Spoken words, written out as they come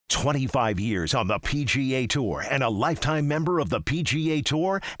25 years on the PGA Tour and a lifetime member of the PGA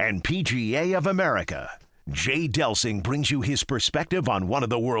Tour and PGA of America. Jay Delsing brings you his perspective on one of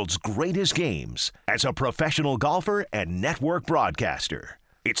the world's greatest games as a professional golfer and network broadcaster.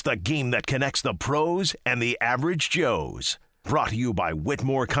 It's the game that connects the pros and the average Joes. Brought to you by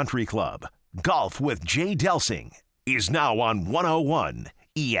Whitmore Country Club. Golf with Jay Delsing is now on 101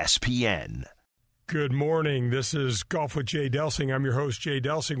 ESPN. Good morning. This is Golf with Jay Delsing. I'm your host, Jay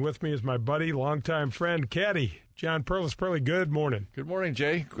Delsing. With me is my buddy, longtime friend, caddy, John Perlis. Pearly, good morning. Good morning,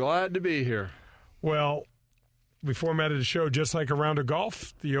 Jay. Glad to be here. Well, we formatted the show just like a round of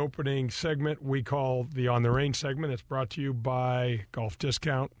golf. The opening segment we call the On the Range segment. It's brought to you by Golf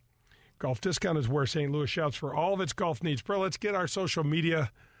Discount. Golf Discount is where St. Louis shouts for all of its golf needs. Pearl, let's get our social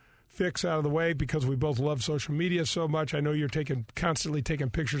media fix out of the way because we both love social media so much. I know you're constantly taking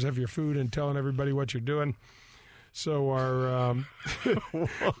pictures of your food and telling everybody what you're doing. So our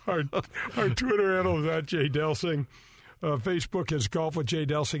Twitter handle is at Jay Delsing. Facebook is Golf with Jay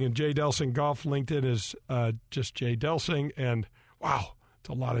Delsing and Jay Delsing Golf. LinkedIn is just Jay Delsing. And wow, it's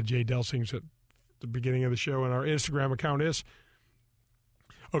a lot of Jay Delsings at the beginning of the show. And our Instagram account is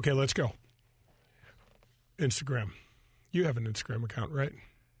okay. Let's go. Instagram. You have an Instagram account, right?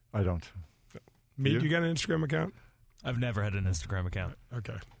 I don't. You got an Instagram account? I've never had an Instagram account.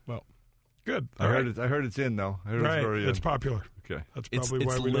 Okay. Well, good. I heard it's in, though. It's popular. Okay. That's probably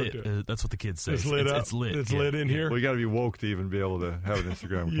why we lit. don't do it. That's what the kids say. It's lit up. It's lit. It's lit in here. Well, you got to be woke to even be able to have an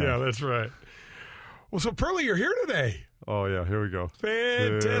Instagram account. Yeah, that's right. Well, so Pearly, you're here today. Oh, yeah. Here we go.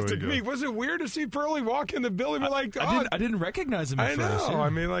 Fantastic week. Was it weird to see Pearly walk in the building? I didn't recognize him at first. I know. Yeah. I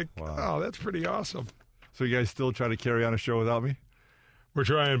mean, wow, that's pretty awesome. So you guys still trying to carry on a show without me? We're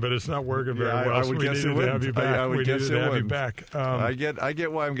trying, but it's not working very well. I would guess it wouldn't. Have you back. We needed to have you back. I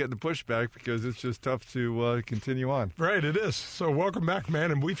get why I'm getting the pushback because it's just tough to continue on. Right, it is. So welcome back,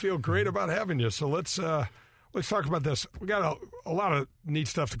 man, and we feel great about having you. So let's talk about this. We got a lot of neat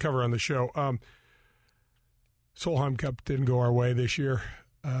stuff to cover on the show. Solheim Cup didn't go our way this year.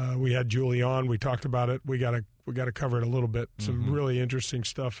 We had Julie on. We talked about it. We got to cover it a little bit. Some really interesting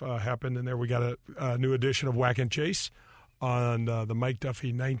stuff happened in there. We got a new edition of Whack and Chase on the Mike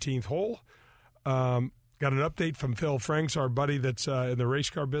Duffy 19th hole. Got an update from Phil Franks, our buddy that's in the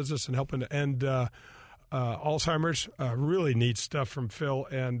race car business and helping to end Alzheimer's. Really neat stuff from Phil.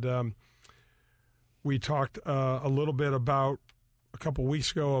 And we talked a little bit about a couple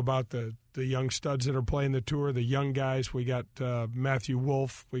weeks ago about the young studs that are playing the tour, the young guys. We got Matthew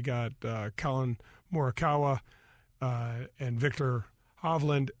Wolff. We got Colin Morikawa and Victor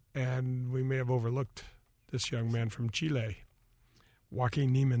Hovland. And we may have overlooked this young man from Chile,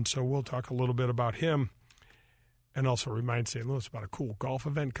 Joaquin Niemann. So we'll talk a little bit about him and also remind St. Louis about a cool golf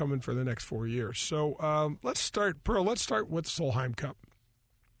event coming for the next 4 years. So let's start, Pearl, let's start with Solheim Cup.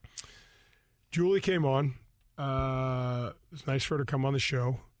 Julie came on. It's nice for her to come on the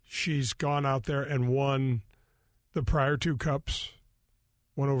show. She's gone out there and won the prior two cups,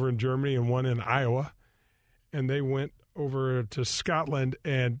 one over in Germany and one in Iowa. And they went over to Scotland.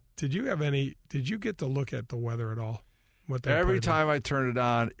 And did you get to look at the weather at all? Every time I turned it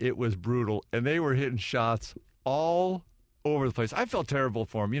on, it was brutal. And they were hitting shots all over the place. I felt terrible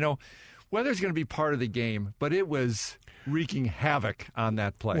for them. You know, weather's going to be part of the game, but it was wreaking havoc on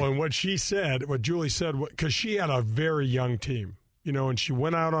that play. Well, and what Julie said, because she had a very young team, you know, and she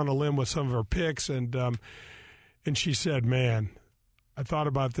went out on a limb with some of her picks, and she said, man, I thought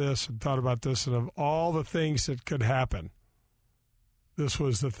about this, and of all the things that could happen, this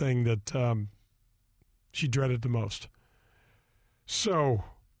was the thing that she dreaded the most. So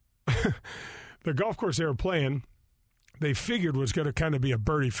the golf course they were playing, they figured was going to kind of be a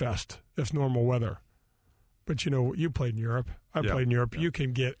birdie fest if normal weather. But, you know, you played in Europe. I played in Europe. Yeah. You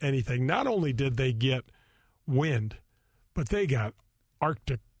can get anything. Not only did they get wind, but they got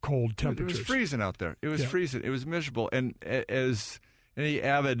Arctic cold temperatures. It was freezing out there. It was freezing. It was miserable. And as any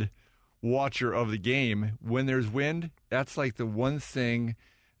avid watcher of the game, when there's wind, that's like the one thing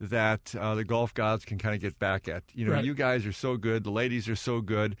that the golf gods can kind of get back at. You know, You guys are so good. The ladies are so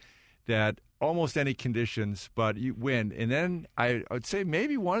good that almost any conditions, but you win. And then I would say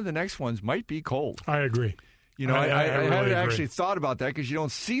maybe one of the next ones might be cold. I agree. You know, I really hadn't actually thought about that because you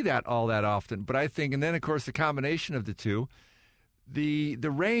don't see that all that often. But I think, and then, of course, the combination of the two, the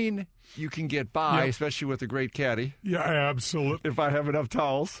rain you can get by, especially with a great caddy. Yeah, absolutely. If I have enough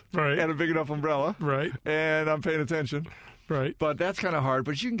towels and a big enough umbrella. Right. And I'm paying attention. Right. But that's kind of hard,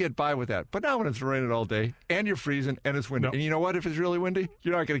 but you can get by with that. But now when it's raining all day and you're freezing and it's windy, and you know what? If it's really windy,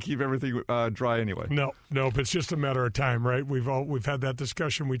 you're not going to keep everything dry anyway. No, but it's just a matter of time, right? We've had that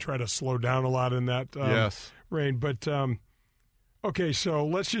discussion. We try to slow down a lot in that rain. But Okay, so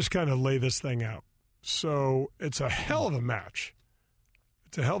let's just kind of lay this thing out. So it's a hell of a match.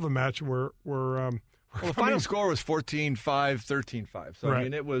 It's a hell of a match. Well, the final score was 14-5, 13-5. So, right. I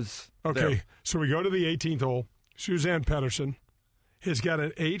mean, it was okay. there. So we go to the 18th hole. Suzann Pettersson has got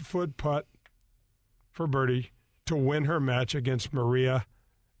an 8-foot putt for birdie to win her match against Maria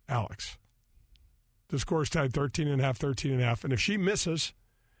Alex. The score is tied 13.5, 13.5. And if she misses,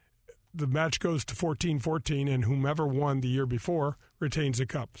 the match goes to 14-14, and whomever won the year before retains the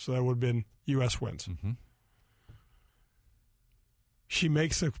cup. So that would have been U.S. wins. Mm-hmm. She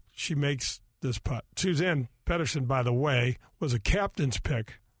makes this putt. Suzann Pettersson, by the way, was a captain's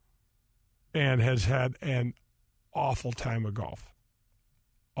pick and has had an awful time of golf.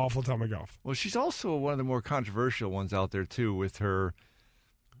 Awful time of golf. Well, she's also one of the more controversial ones out there, too, with her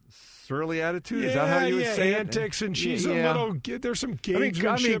surly attitude. Is that how you would say antics, it? and she's a little. There's some gamesmanship.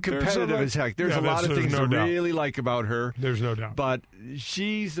 I mean, competitive as heck. There's a lot of things to really like about her. There's no doubt. But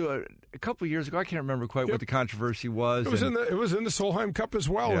she's a couple of years ago. I can't remember quite what the controversy was. It was in the Solheim Cup as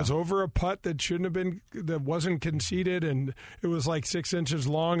well. Yeah. It was over a putt that shouldn't have been, that wasn't conceded, and it was like 6 inches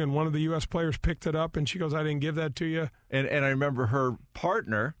long. And one of the U.S. players picked it up, and she goes, "I didn't give that to you." And I remember her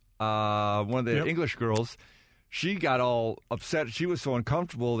partner, one of the English girls. She got all upset. She was so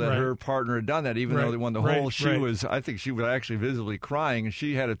uncomfortable that her partner had done that, even though they won the hole. I think she was actually visibly crying, and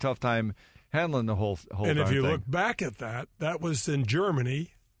she had a tough time handling the whole And if you thing. look back at that was in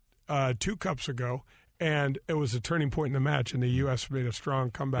Germany 2 cups ago, and it was a turning point in the match, and the U.S. made a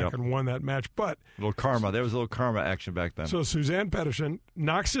strong comeback and won that match. But a little karma. There was a little karma action back then. So Suzann Pettersson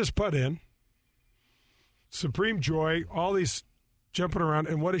knocks this putt in. Supreme joy, all these jumping around,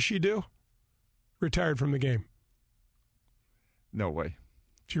 and what does she do? Retired from the game. No way.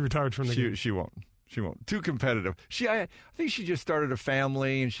 She retired from the game. She won't. She won't. Too competitive. I think she just started a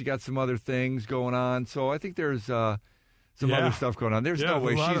family, and she got some other things going on. So I think there's some other stuff going on. There's no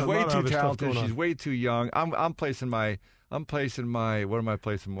way. She's way too talented. She's way too young. I'm placing my. What am I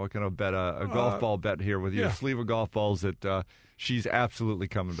placing? What kind of bet? A golf ball bet here with you. A sleeve of golf balls that she's absolutely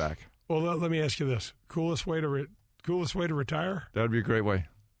coming back. Well, let me ask you this: coolest way to retire? That would be a great way.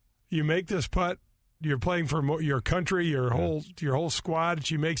 You make this putt. You're playing for your country, your whole squad.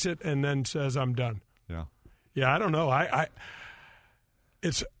 She makes it and then says, "I'm done." Yeah. I don't know.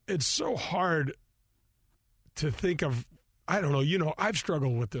 It's so hard to think of. I don't know. You know, I've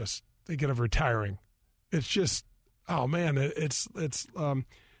struggled with this, thinking of retiring. It's just, oh man, it's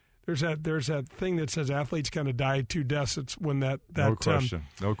there's that thing that says athletes kind of die 2 deaths. It's when that no question.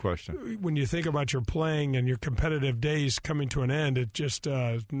 When you think about your playing and your competitive days coming to an end, it just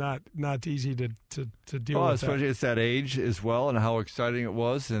not easy to deal with. Especially it's that age as well, and how exciting it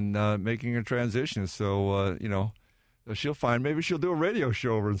was, and making a transition. So she'll find maybe she'll do a radio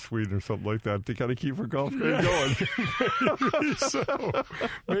show over in Sweden or something like that to kind of keep her golf career going.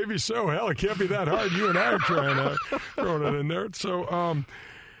 Maybe so. Hell, it can't be that hard. You and I are trying throwing it in there. So.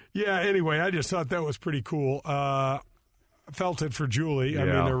 Anyway, I just thought that was pretty cool. Felt it for Julie. I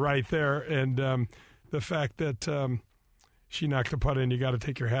mean, they're right there. And the fact that she knocked the putt in, you got to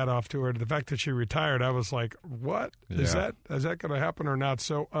take your hat off to her. The fact that she retired, I was like, what? Is that going to happen or not?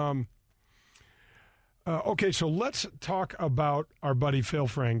 So, okay, so let's talk about our buddy Phil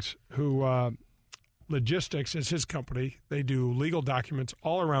Franks, who Logistics is his company. They do legal documents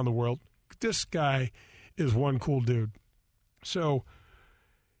all around the world. This guy is one cool dude. So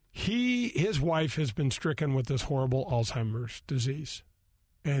his wife has been stricken with this horrible Alzheimer's disease,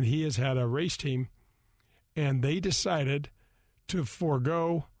 and he has had a race team, and they decided to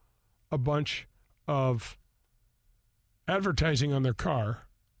forego a bunch of advertising on their car.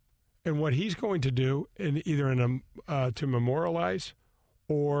 And what he's going to do, to memorialize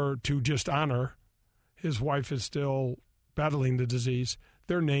or to just honor, his wife is still battling the disease,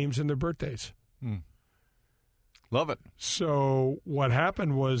 their names and their birthdays. Love it. So what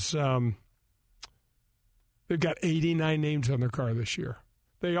happened was they've got 89 names on their car this year.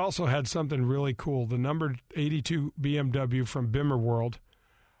 They also had something really cool. The number 82 BMW from Bimmer World.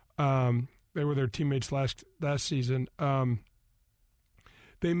 They were their teammates last season.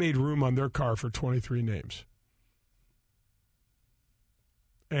 They made room on their car for 23 names.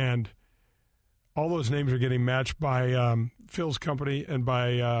 And all those names are getting matched by Phil's company and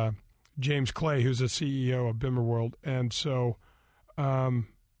by James Clay, who's the CEO of Bimmer World. And so,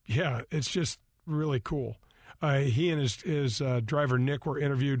 it's just really cool. He and his driver, Nick, were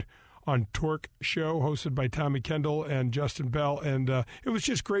interviewed on Torque Show, hosted by Tommy Kendall and Justin Bell. And it was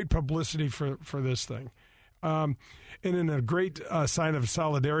just great publicity for this thing. And in a great sign of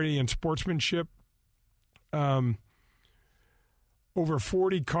solidarity and sportsmanship, over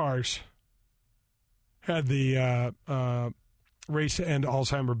 40 cars had the Race to End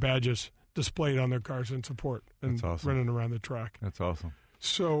Alzheimer badges displayed on their cars in support and That's awesome. running around the track. That's awesome.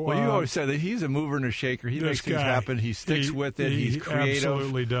 So, well, you always said that he's a mover and a shaker. He makes things happen. He sticks with it. He's creative.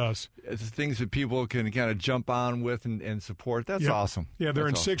 Absolutely does. It's things that people can kind of jump on with and support. That's awesome. Yeah, they're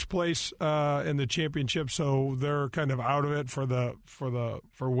That's in sixth place in the championship, so they're kind of out of it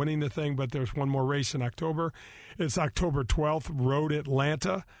for winning the thing. But there's one more race in October. It's October 12th, Road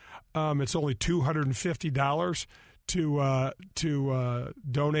Atlanta. It's only $250 to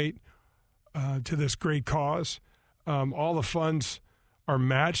donate to this great cause. All the funds are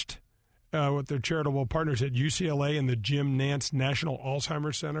matched with their charitable partners at UCLA and the Jim Nance National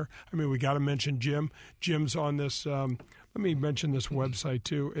Alzheimer's Center. I mean, we got to mention Jim. Jim's on this. Let me mention this website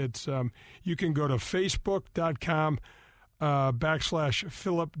too. It's you can go to facebook.com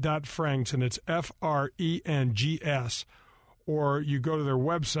 /Philip.Franks, and it's FRENGS, or you go to their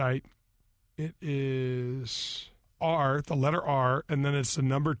website. It is R, the letter R, and then it's the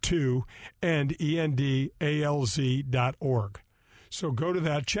number 2, and ENDALZ.org. So go to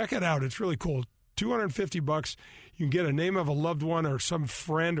that, check it out. It's really cool. $250. You can get a name of a loved one or some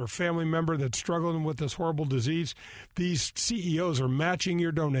friend or family member that's struggling with this horrible disease. These CEOs are matching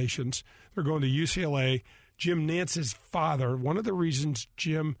your donations. They're going to UCLA. Jim Nance's father, one of the reasons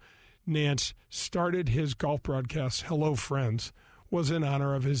Jim Nance started his golf broadcast, Hello Friends, was in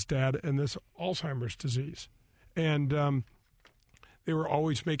honor of his dad and this Alzheimer's disease. And they were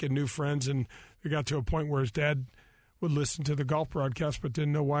always making new friends, and they got to a point where his dad would listen to the golf broadcast but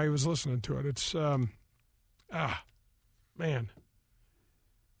didn't know why he was listening to it. It's, man,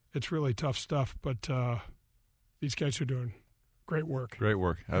 it's really tough stuff, but these guys are doing great work. Great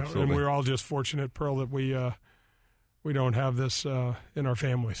work, absolutely. And we're all just fortunate, Pearl, that we don't have this in our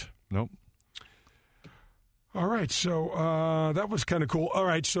families. Nope. All right, so that was kind of cool. All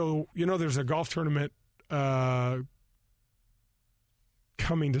right, so, there's a golf tournament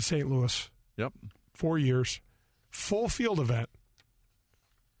coming to St. Louis. Yep. 4 years. Full field event.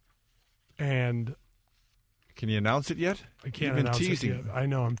 And can you announce it yet? I can't announce teasing. it yet. I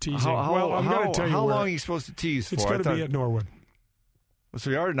know, I'm teasing. I'm going to tell you how long are you supposed to tease for? It's going to be at Norwood. So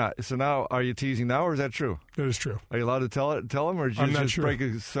you are not. So now, are you teasing now, or is that true? That is true. Are you allowed to tell them, or did you just break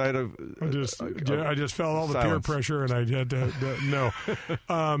a side of? I just felt all the peer pressure, and I had to no.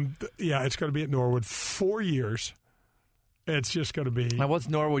 Yeah, it's going to be at Norwood. 4 years. It's just going to be. Now, what's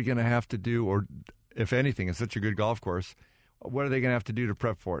Norwood going to have to do, or if anything, it's such a good golf course? What are they going to have to do to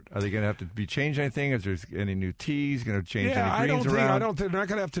prep for it? Are they going to have to be change anything? Is there any new tees? Going to change any greens around? I don't think they're not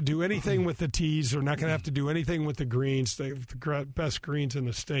going to have to do anything with the tees. They're not going to have to do anything with the greens. They have the best greens in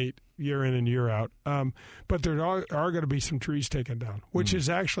the state year in and year out. But there are going to be some trees taken down, which is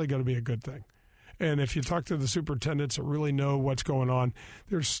actually going to be a good thing. And if you talk to the superintendents that really know what's going on,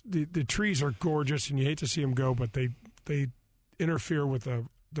 there's the trees are gorgeous, and you hate to see them go, but they interfere with the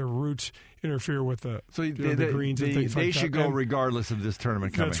roots, interfere with the greens and things like that. They should go regardless of this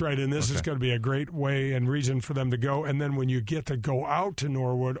tournament coming. That's right, and this is going to be a great way and reason for them to go. And then when you get to go out to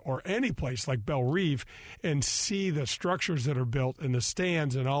Norwood or any place like Belle Reve and see the structures that are built and the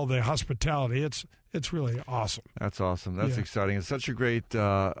stands and all the hospitality, it's really awesome. That's awesome. That's exciting. It's such a great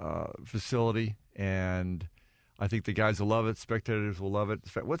facility, and I think the guys will love it. Spectators will love it.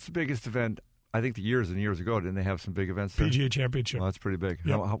 What's the biggest event? I think years and years ago, didn't they have some big events there? PGA Championship. Well, that's pretty big.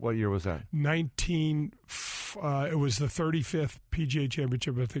 Yep. What year was that? It was the 35th PGA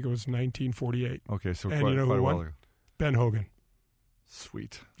Championship. I think it was 1948. Okay, so and quite a while ago. Ben Hogan.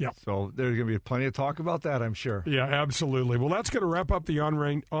 Sweet. Yeah. So there's going to be plenty of talk about that, I'm sure. Yeah, absolutely. Well, that's going to wrap up the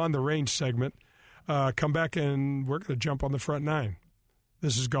on the range segment. Come back and we're going to jump on the front nine.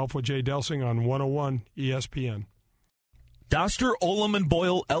 This is Golf with Jay Delsing on 101 ESPN. Doster, Ullom &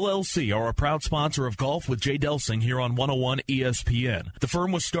 Boyle, LLC are a proud sponsor of Golf with Jay Delsing here on 101 ESPN. The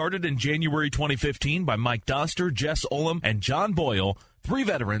firm was started in January 2015 by Mike Doster, Jess Ullom, and John Boyle, 3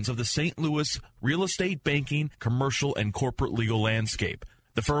 veterans of the St. Louis real estate, banking, commercial, and corporate legal landscape.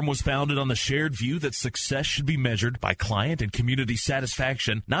 The firm was founded on the shared view that success should be measured by client and community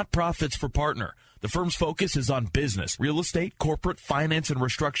satisfaction, not profits for partner. The firm's focus is on business, real estate, corporate, finance and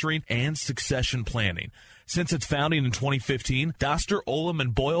restructuring, and succession planning. Since its founding in 2015, Doster,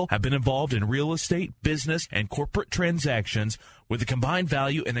 Ullom & Boyle have been involved in real estate, business, and corporate transactions with a combined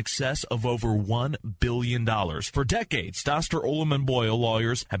value in excess of over $1 billion. For decades, Doster, Ullom & Boyle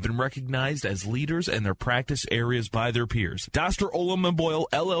lawyers have been recognized as leaders in their practice areas by their peers. Doster, Ullom & Boyle,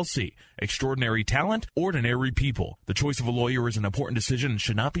 LLC. Extraordinary talent, ordinary people. The choice of a lawyer is an important decision and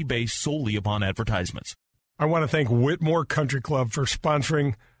should not be based solely upon advertisements. I want to thank Whitmore Country Club for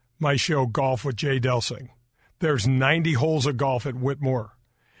sponsoring my show, Golf with Jay Delsing. There's 90 holes of golf at Whitmore.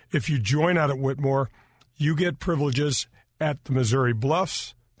 If you join out at Whitmore, you get privileges at the Missouri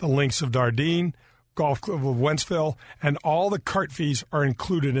Bluffs, the Links of Dardenne, Golf Club of Wentzville, and all the cart fees are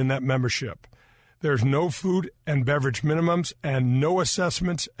included in that membership. There's no food and beverage minimums and no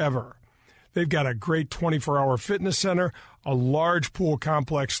assessments ever. They've got a great 24-hour fitness center, a large pool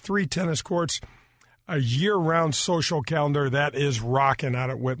complex, 3 tennis courts, a year-round social calendar that is rocking out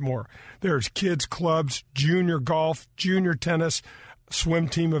at Whitmore. There's kids clubs, junior golf, junior tennis, swim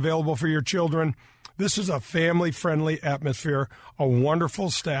team available for your children. This is a family-friendly atmosphere, a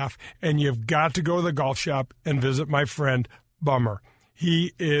wonderful staff, and you've got to go to the golf shop and visit my friend Bummer.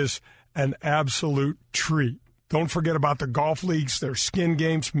 He is an absolute treat. Don't forget about the golf leagues, their skin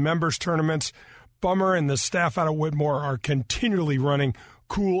games, members tournaments. Bummer and the staff out of Whitmore are continually running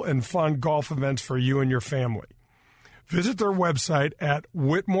cool and fun golf events for you and your family. Visit their website at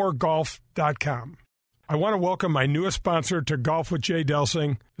whitmoregolf.com. I want to welcome my newest sponsor to Golf with Jay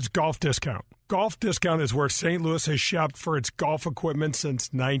Delsing. It's Golf Discount. Golf Discount is where St. Louis has shopped for its golf equipment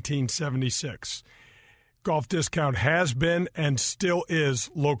since 1976. Golf Discount has been and still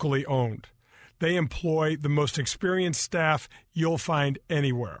is locally owned. They employ the most experienced staff you'll find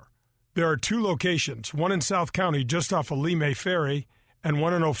anywhere. There are 2 locations, one in South County just off of Lee May Ferry and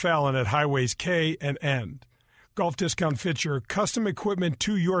one in O'Fallon at Highways K and N. Golf Discount fits your custom equipment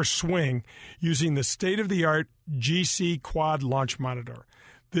to your swing using the state-of-the-art GC Quad Launch Monitor.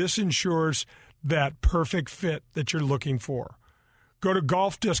 This ensures that perfect fit that you're looking for. Go to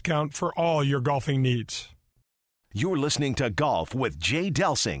Golf Discount for all your golfing needs. You're listening to Golf with Jay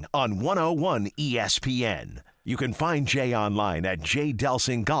Delsing on 101 ESPN. You can find Jay online at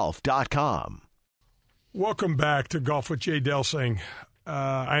jdelsinggolf.com. Welcome back to Golf with Jay Delsing.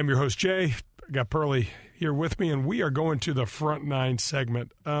 I am your host, Jay. I got Pearlie here with me, and we are going to the front 9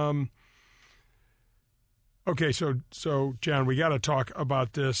 segment. Okay, so John, we got to talk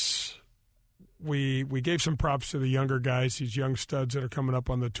about this. We gave some props to the younger guys, these young studs that are coming up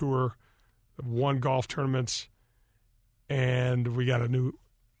on the tour, won golf tournaments, and we got a new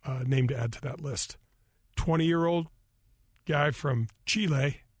name to add to that list. 20-year-old guy from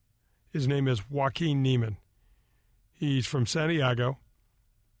Chile. His name is Joaquin Niemann. He's from Santiago.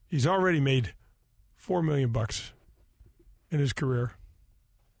 He's already made $4 million in his career.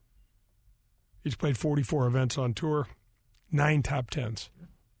 He's played 44 events on tour, 9 top 10s.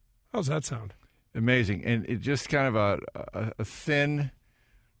 How's that sound? Amazing. And it just kind of a thin,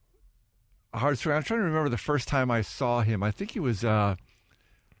 hard swing. I'm trying to remember the first time I saw him. I think he was like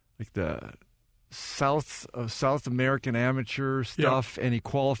the South American amateur stuff, and he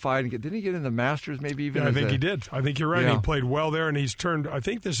qualified. Didn't he get in the Masters maybe even? Yeah, I think he did. I think you're right. Yeah. He played well there, and he's turned, I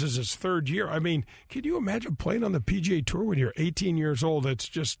think this is his 3rd year. I mean, can you imagine playing on the PGA Tour when you're 18 years old? It's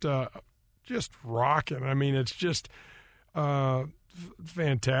just rocking. I mean, it's just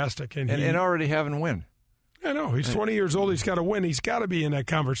fantastic. And already having win. I know. He's 20 years old. He's got to win. He's got to be in that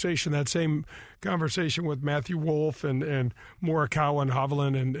conversation, that same conversation with Matthew Wolff and Morikawa and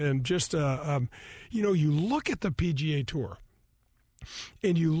Hovland. And just, you look at the PGA Tour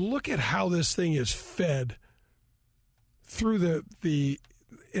and you look at how this thing is fed through the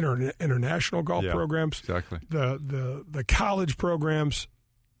international golf programs, exactly. the college programs.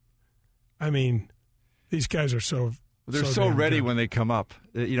 I mean, these guys are they're so ready good when they come up.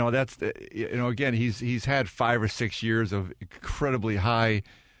 Again, he's had 5 or 6 years of incredibly high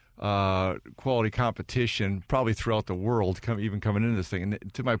quality competition, probably throughout the world, even coming into this thing.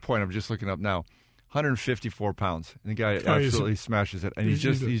 And to my point, I'm just looking up now, 154 pounds. And the guy absolutely smashes it. And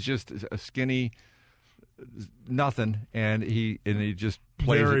he's just a skinny nothing, and he just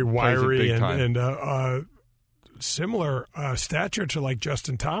plays very plays wiry it big time. and similar stature to like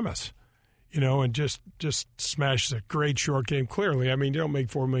Justin Thomas. And just smashes a great short game. Clearly, I mean, you don't make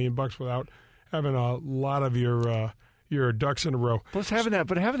 $4 million without having a lot of your ducks in a row. Plus, having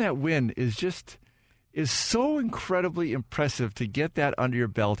that win is so incredibly impressive to get that under your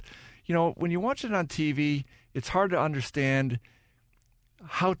belt. When you watch it on TV, it's hard to understand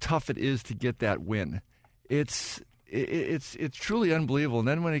how tough it is to get that win. It's truly unbelievable. And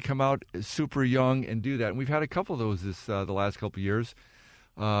then when they come out super young and do that, and we've had a couple of those the last couple of years.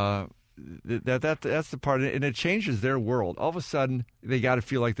 That's the part, and it changes their world. All of a sudden, they got to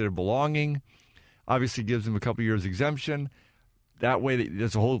feel like they're belonging. Obviously, gives them a couple years exemption. That way,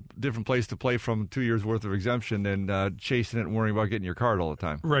 there's a whole different place to play from 2 years worth of exemption than chasing it and worrying about getting your card all the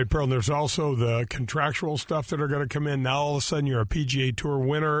time. Right, Pearl. And there's also the contractual stuff that are going to come in. Now, all of a sudden, you're a PGA Tour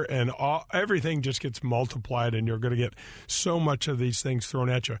winner, and everything just gets multiplied, and you're going to get so much of these things thrown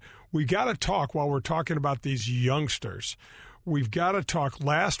at you. We got to talk while we're talking about these youngsters. We've got to talk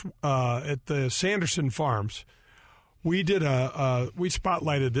at the Sanderson Farms. We did we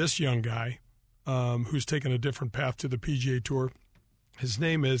spotlighted this young guy, who's taken a different path to the PGA Tour. His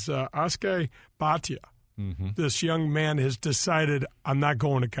name is Akshay Bhatia. Mm-hmm. This young man has decided, I'm not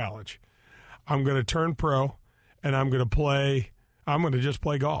going to college. I'm going to turn pro, and I'm going to just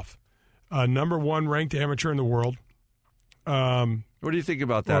play golf. Number 1 ranked amateur in the world. What do you think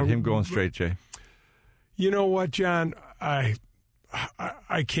about that, him going straight, Jay? You know what, John? I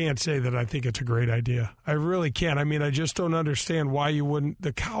can't say that I think it's a great idea. I really can't. I mean, I just don't understand why you wouldn't.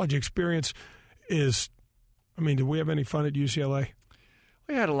 The college experience is, I mean, did we have any fun at UCLA?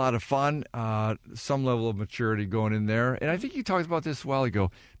 We had a lot of fun, some level of maturity going in there. And I think you talked about this a while ago.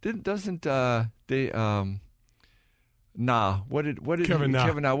 Doesn't Kevin Na, what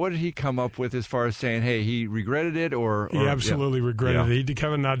did he come up with as far as saying, hey, he regretted it or he absolutely regretted it.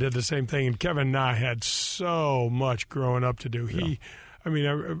 Kevin Na did the same thing, and Kevin Na had so much growing up to do. I'm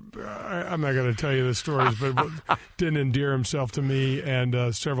not going to tell you the stories, but didn't endear himself to me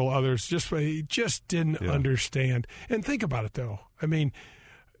and several others. He just didn't understand. And think about it, though. I mean,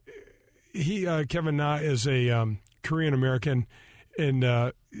 Kevin Na is a Korean American,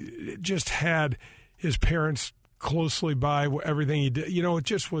 and just had his parents closely by everything he did. You know, it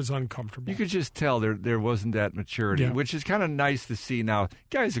just was uncomfortable. You could just tell there wasn't that maturity, which is kind of nice to see now.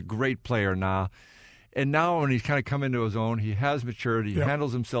 Guy's a great player now. And now when he's kind of come into his own, he has maturity. He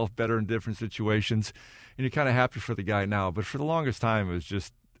handles himself better in different situations. And you're kind of happy for the guy now. But for the longest time, it was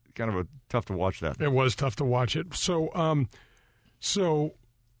just kind of tough to watch that. It was tough to watch it. So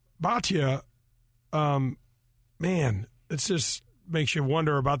Bhatia, man, it's just makes you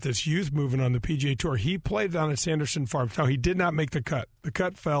wonder about this youth movement on the PGA Tour. He played down at Sanderson Farms. Now, he did not make the cut. The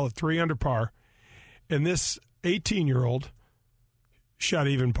cut fell at 3 under par. And this 18-year-old shot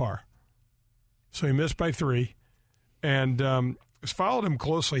even par. So he missed by 3. And followed him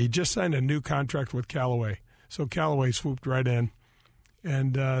closely. He just signed a new contract with Callaway. So Callaway swooped right in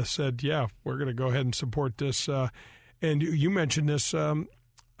and said, yeah, we're going to go ahead and support this. And you mentioned this.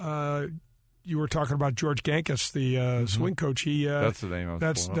 You were talking about George Gankus, the swing coach. That's the name.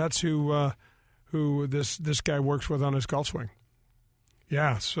 That's who this guy works with on his golf swing.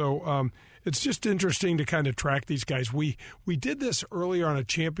 Yeah, so it's just interesting to kind of track these guys. We did this earlier on a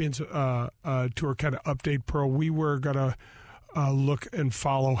Champions Tour kind of update pro. We were gonna look and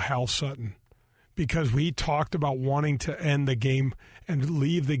follow Hal Sutton because we talked about wanting to end the game and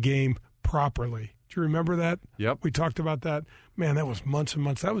leave the game properly. Do you remember that? Yep. We talked about that. Man, that was months and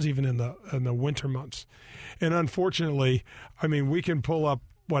months. That was even in the winter months. And unfortunately, I mean, we can pull up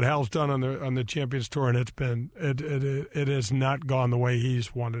what Hal's done on the Champions Tour, and it has not gone the way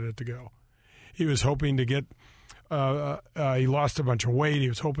he's wanted it to go. He was hoping to get he lost a bunch of weight. He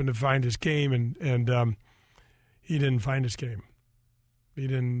was hoping to find his game, and he didn't find his game. He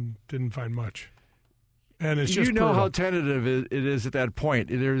didn't find much. And it's just brutal. How tentative it is at that point.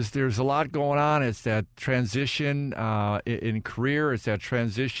 There's a lot going on. It's that transition in career. It's that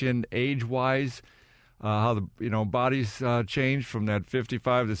transition age-wise. How the bodies change from that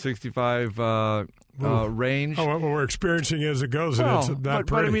 55 to 65 range. Oh, what we're experiencing as it goes, and it's not pretty.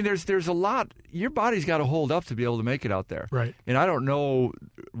 But I mean, there's a lot. Your body's got to hold up to be able to make it out there. Right. And I don't know.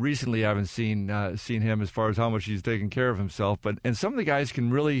 Recently, I haven't seen him as far as how much he's taking care of himself. And some of the guys can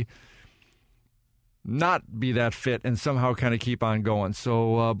really not be that fit and somehow kind of keep on going.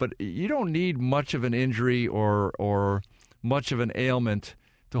 So, but you don't need much of an injury or much of an ailment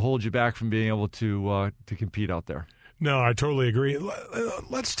to hold you back from being able to compete out there. No, I totally agree.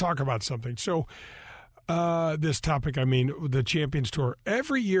 Let's talk about something. So, this topic, I mean, the Champions Tour.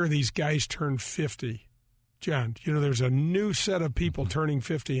 Every year these guys turn 50. John, there's a new set of people turning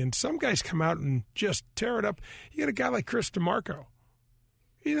 50, and some guys come out and just tear it up. You get a guy like Chris DeMarco.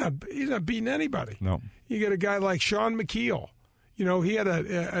 He's not beating anybody. No. You get a guy like Sean McKeel. He had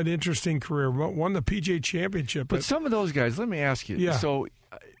an interesting career, won the PGA Championship. But some of those guys, let me ask you. Yeah. So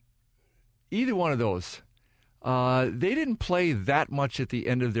either one of those, they didn't play that much at the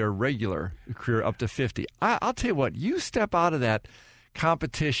end of their regular career up to 50. I'll tell you what, you step out of that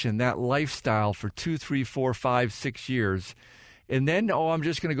competition, that lifestyle for 2, 3, 4, 5, 6 years, and then, I'm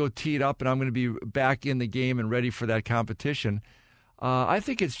just going to go tee it up and I'm going to be back in the game and ready for that competition. I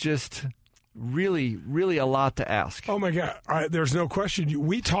think it's just really, really a lot to ask. Oh, my God. There's no question.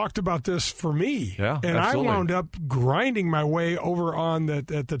 We talked about this for me. Yeah, and absolutely. I wound up grinding my way over on, at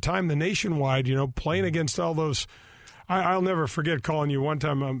the time, the Nationwide, playing against all those. I'll never forget calling you one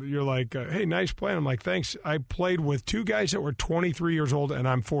time. You're like, hey, nice play. I'm like, thanks. I played with 2 guys that were 23 years old, and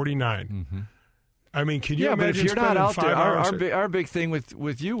I'm 49. Mm-hmm. I mean, can you imagine? But if you're not out there, hours? our big thing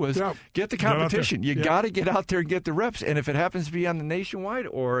with you was get the competition. You got to get out there and get the reps. And if it happens to be on the Nationwide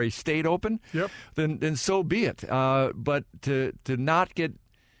or a state open, then so be it. But to not get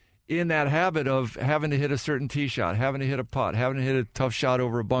in that habit of having to hit a certain tee shot, having to hit a putt, having to hit a tough shot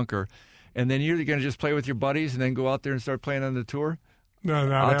over a bunker, and then you're going to just play with your buddies and then go out there and start playing on the tour?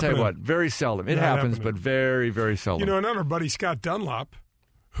 No, I'll tell you what, very seldom. It happens, but very, very seldom. You know, another buddy, Scott Dunlop,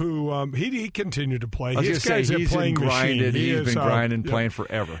 who he continued to play. He's been grinding, playing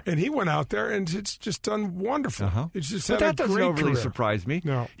forever. And he went out there, and it's just done wonderful. It's just but that doesn't overly career. surprise me.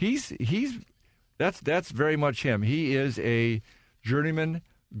 No, that's very much him. He is a journeyman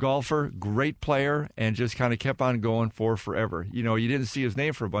golfer, great player, and just kind of kept on going for forever. You know, you didn't see his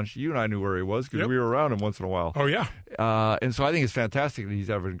name for a bunch. You and I knew where he was because we were around him once in a while. Oh, yeah. And so I think it's fantastic that he's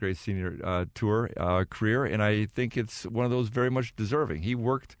having a great senior tour career, and I think it's one of those very much deserving. He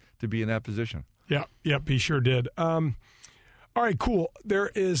worked to be in that position. Yeah, yep, he sure did. All right, cool.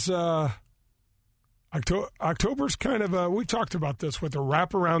 There is October's kind of we talked about this with the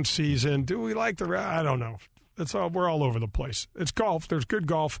wraparound season. Do we like I don't know. We're all over the place. It's golf. There's good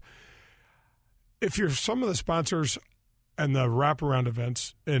golf. If you're some of the sponsors and the wraparound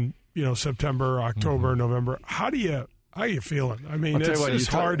events in September, October, November, how are you feeling? I mean, it's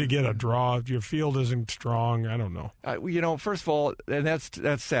hard to get a draw. Your field isn't strong. I don't know. First of all, and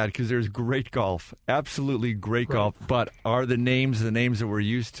that's sad because there's great golf, absolutely great golf. But are the names that we're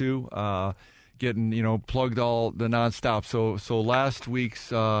used to getting plugged all the nonstop? So last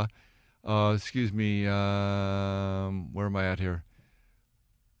week's. Excuse me, where am I at here?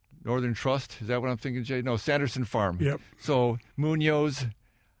 Northern Trust, is that what I'm thinking, Jay? No, Sanderson Farm. Yep. So Munoz,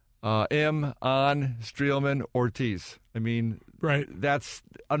 M, On, Streelman, Ortiz. I mean, right. That's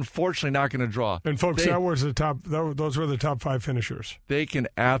unfortunately not going to draw. And folks, those were the top 5 finishers. They can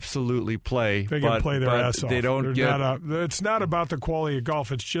absolutely play. They can play their ass off. They don't it's not about the quality of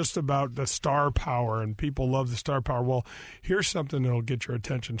golf. It's just about the star power, and people love the star power. Well, here's something that'll get your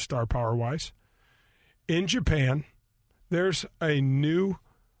attention star power-wise. In Japan, there's a new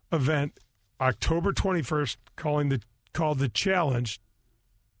event, October 21st, called the Challenge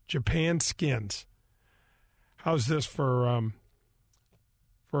Japan Skins. How's this for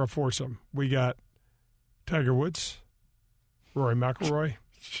a foursome? We got Tiger Woods, Rory McIlroy,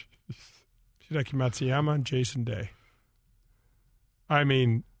 Hideki Matsuyama, and Jason Day. I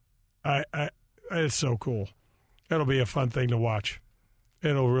mean, it's so cool. It'll be a fun thing to watch.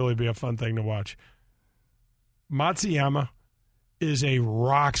 It'll really be a fun thing to watch. Matsuyama is a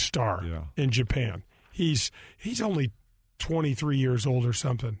rock star in Japan. He's only 23 years old or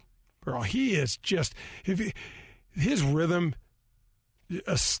something. Bro, he is just his rhythm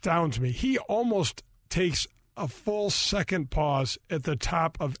astounds me. He almost takes a full second pause at the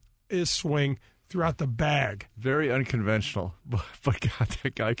top of his swing throughout the bag. Very unconventional, but God,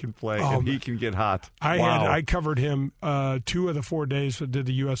 that guy can play and he can get hot. I covered him 2 of the 4 days that did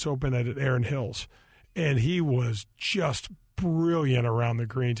the U.S. Open at Erin Hills, and he was just brilliant around the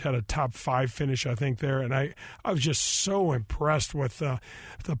greens. Had a top 5 finish, I think, there, and I was just so impressed with the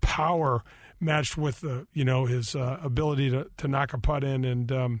power matched with his ability to knock a putt in,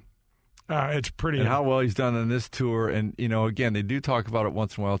 and it's pretty. And how well he's done on this tour, and again, they do talk about it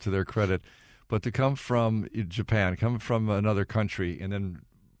once in a while to their credit, but to come from Japan, come from another country, and then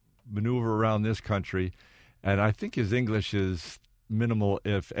maneuver around this country, and I think his English is minimal,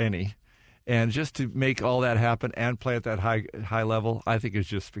 if any. And just to make all that happen and play at that high level, I think is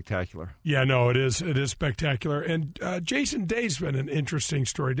just spectacular. Yeah, no, it is. It is spectacular. And Jason Day's been an interesting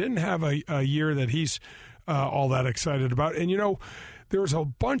story. Didn't have a year that he's all that excited about. And, there was a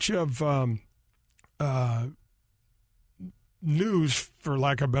bunch of news, for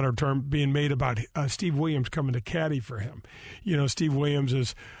lack of a better term, being made about Steve Williams coming to caddy for him. Steve Williams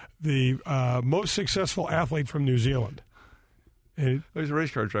is the most successful athlete from New Zealand. He's a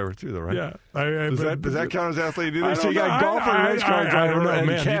race car driver too, though, right? Yeah. Does that count as athlete either? So you got golfer, race car driver, I don't know, and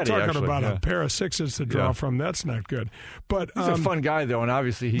man. caddy, You're talking about a pair of 6s to draw from. That's not good. But he's a fun guy, though, and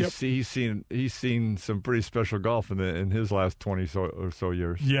obviously he's seen some pretty special golf in his last 20 or so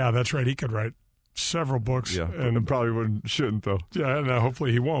years. Yeah, that's right. He could write several books. Yeah, and probably shouldn't, though. Yeah, and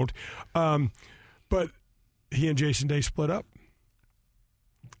hopefully he won't. But he and Jason Day split up,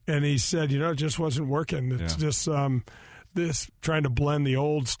 and he said, it just wasn't working. It's just this trying to blend the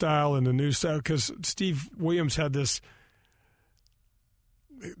old style and the new style, because Steve Williams had this,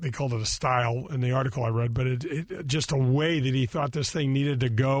 they called it a style in the article I read, but it just a way that he thought this thing needed to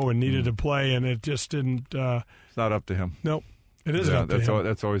go and needed to play, and it just didn't. It's not up to him. Nope. It isn't up to him.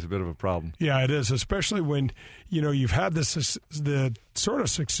 That's always a bit of a problem. Yeah, it is, especially when you've had the sort of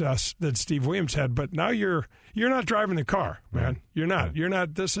success that Steve Williams had, but now you're not driving the car, man. Right. You're not. Right. You're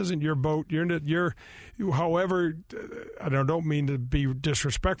not. This isn't your boat. You're. However, I don't mean to be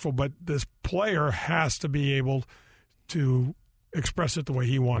disrespectful, but this player has to be able to express it the way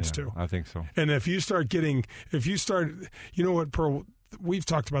he wants to. I think so. And if you start, you know what, Pearl, we've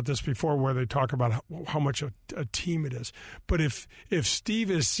talked about this before where they talk about how much a team it is. But if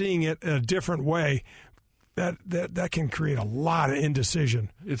Steve is seeing it in a different way, that can create a lot of indecision.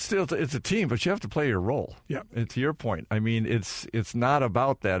 It's a team, but you have to play your role. Yeah. And to your point, I mean, it's not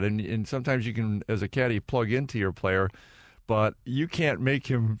about that. And sometimes you can, as a caddy, plug into your player, but you can't make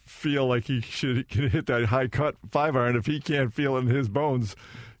him feel like he can hit that high cut 5-iron if he can't feel it in his bones.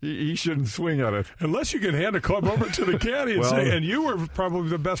 He shouldn't swing at it. Unless you can hand a club over to the caddy and say, and you were probably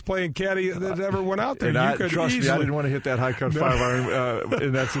the best playing caddy that ever went out there. Trust me, I didn't want to hit that high cut 5-iron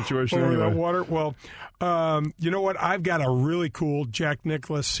in that situation over anyway. That water. Well, you know what? I've got a really cool Jack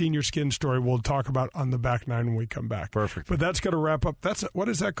Nicklaus senior skin story we'll talk about on the back nine when we come back. Perfect. But that's going to wrap up. What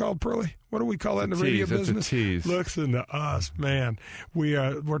is that called, Pearly? What do we call that in the radio business? It's a tease. Listen to us, man.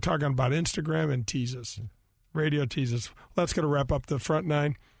 We're talking about Instagram and teases, radio teases. That's going to wrap up the front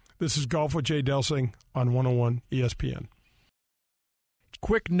nine. This is Golf with Jay Delsing on 101 ESPN.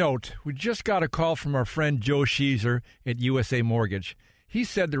 Quick note, we just got a call from our friend Joe Sheezer at USA Mortgage. He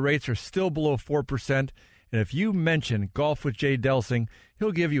said the rates are still below 4%, and if you mention Golf with Jay Delsing,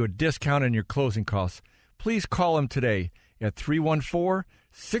 he'll give you a discount on your closing costs. Please call him today at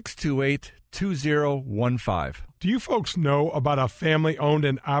 314-628-2015. Do you folks know about a family-owned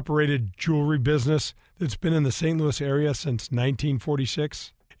and operated jewelry business that's been in the St. Louis area since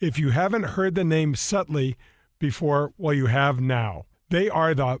 1946? If you haven't heard the name Sutley before, well, you have now. They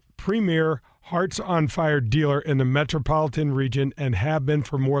are the premier Hearts on Fire dealer in the metropolitan region and have been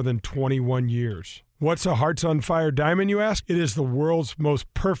for more than 21 years. What's a Hearts on Fire diamond, you ask? It is the world's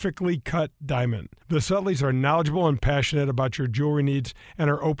most perfectly cut diamond. The Sutleys are knowledgeable and passionate about your jewelry needs and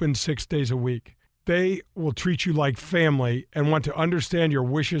are open 6 days a week. They will treat you like family and want to understand your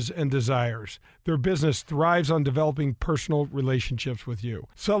wishes and desires. Their business thrives on developing personal relationships with you.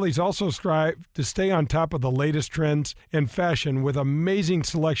 Sully's also strive to stay on top of the latest trends and fashion with amazing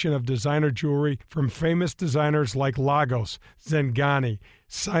selection of designer jewelry from famous designers like Lagos, Zengani,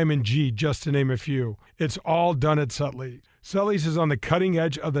 Simon G., just to name a few. It's all done at Sutley. Sully's is on the cutting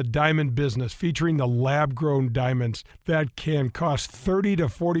edge of the diamond business, featuring the lab-grown diamonds that can cost 30 to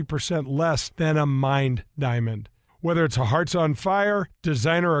 40% less than a mined diamond. Whether it's a Hearts on Fire,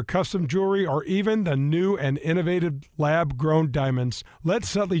 designer or custom jewelry, or even the new and innovative lab-grown diamonds, let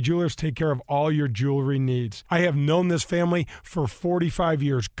Sutley Jewelers take care of all your jewelry needs. I have known this family for 45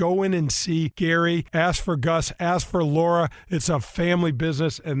 years. Go in and see Gary, ask for Gus, ask for Laura. It's a family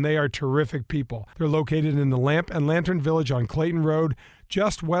business, and they are terrific people. They're located in the Lamp and Lantern Village on Clayton Road,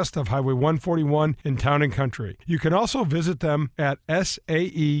 just west of Highway 141 in Town and Country. You can also visit them at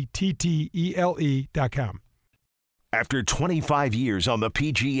SAETTELE.com. After 25 years on the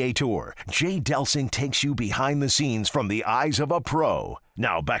PGA Tour, Jay Delsing takes you behind the scenes from the eyes of a pro.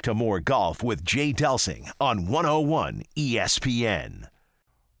 Now back to more golf with Jay Delsing on 101 ESPN.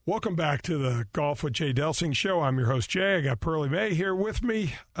 Welcome back to the Golf with Jay Delsing show. I'm your host, Jay. I got Pearly May here with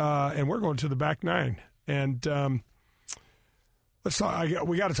me, and we're going to the back nine. And let's talk.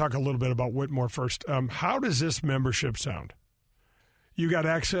 We got to talk a little bit about Whitmore first. How does this membership sound? You got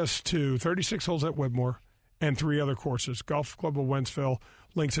access to 36 holes at Whitmore and 3 other courses: Golf Club of Wentzville,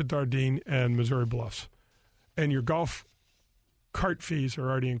 Links at Dardenne, and Missouri Bluffs. And your golf cart fees are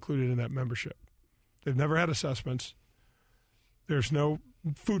already included in that membership. They've never had assessments. There's no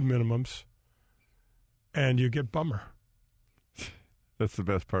food minimums. And you get Bummer. That's the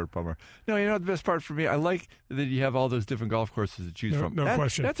best part, Bummer. No, you know the best part for me? I like that you have all those different golf courses to choose from. No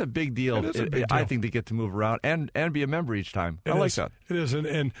question. That's a big deal. It is a big deal. I think they get to move around and be a member each time. I like that. It is.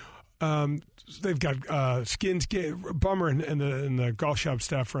 And they've got Skins game. Bummer and the golf shop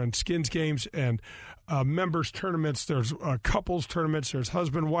staff run Skins games and members tournaments. There's couples tournaments. There's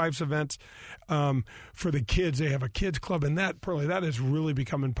husband-wives events. For the kids, they have a kids club, and that is really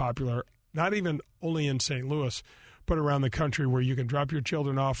becoming popular, not even only in St. Louis, but around the country, where you can drop your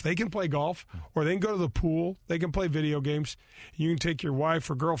children off. They can play golf, or they can go to the pool. They can play video games. You can take your wife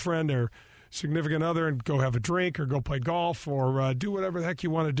or girlfriend or significant other and go have a drink or go play golf or do whatever the heck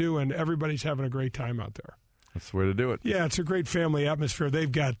you want to do, and everybody's having a great time out there. That's the way to do it. Yeah, it's a great family atmosphere.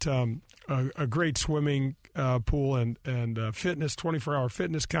 They've got a great swimming pool and fitness, 24-hour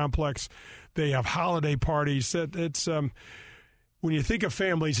fitness complex. They have holiday parties. It's when you think of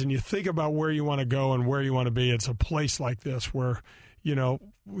families and you think about where you want to go and where you want to be, it's a place like this where, you know,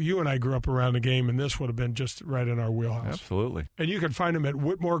 you and I grew up around the game, and this would have been just right in our wheelhouse. Absolutely. And you can find them at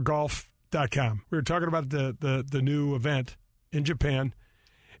whitmoregolf.com. We were talking about the new event in Japan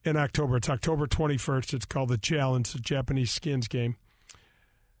in October. It's October 21st. It's called the Challenge, the Japanese Skins game.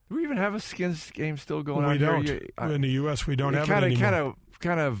 Do we even have a skins game still going on? We don't. Here? In the U.S., we don't have it anymore.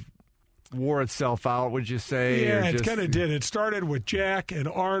 Kind of wore itself out, would you say? Yeah, it kind of did. It started with Jack and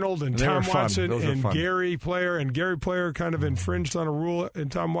Arnold and Tom Watson and Gary Player. And Gary Player kind of infringed on a rule in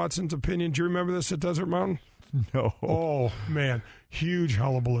Tom Watson's opinion. Do you remember this at Desert Mountain? No. Oh, man. Huge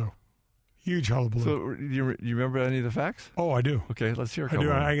hullabaloo. Huge hullabaloo. So you remember any of the facts? Oh, I do. Okay, let's hear a couple.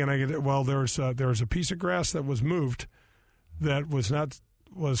 I do. Well, there was a piece of grass that was moved that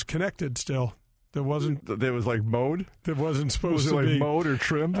was connected still. That wasn't. That was like mowed. That wasn't supposed to be. Was it like mowed or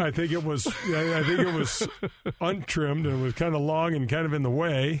trimmed? I think it was. I think it was untrimmed and it was kind of long and kind of in the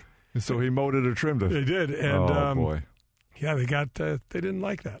way. So he mowed it or trimmed it. They did, and boy, yeah, they got. They didn't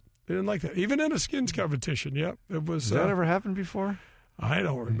like that. They didn't like that. Even in a skins competition. Yep, it was. Has that ever happened before? I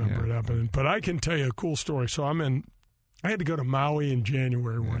don't remember it happening, but I can tell you a cool story. So I had to go to Maui in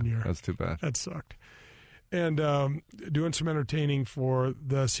January one year. That's too bad. That sucked. And doing some entertaining for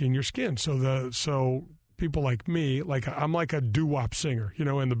the senior skin. So people like me, I'm like a doo-wop singer,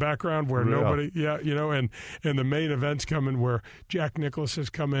 in the background where nobody, and the main events coming where Jack Nicklaus has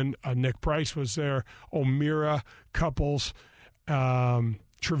come in, Nick Price was there, O'Meara, Couples,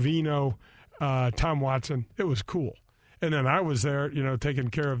 Trevino, Tom Watson. It was cool. And then I was there, taking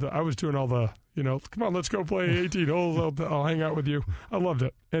care of I was doing all the, come on, let's go play 18 holes. I'll hang out with you. I loved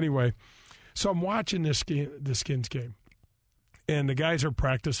it. Anyway, so I'm watching the skins game. And the guys are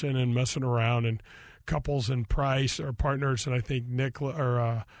practicing and messing around, and Couples and Price are partners, and I think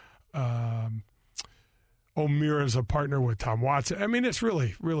O'Meara is a partner with Tom Watson. I mean, it's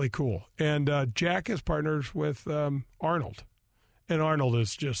really, really cool. And Jack is partners with Arnold. And Arnold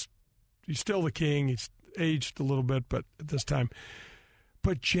is he's still the king. He's aged a little bit, but at this time.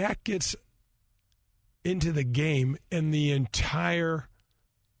 But Jack gets into the game, and the entire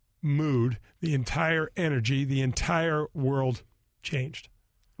mood, the entire energy, the entire world changed.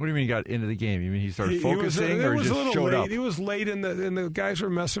 What do you mean he got into the game? You mean he started focusing or just showed up? He was late, and the guys were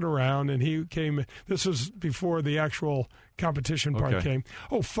messing around, and he came. This was before the actual competition part came.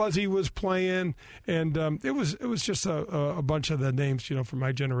 Oh, Fuzzy was playing, and it was just a bunch of the names, from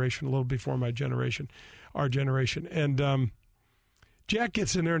my generation, a little before my generation, our generation. And Jack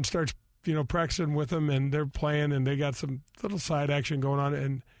gets in there and starts, practicing with them, and they're playing, and they got some little side action going on,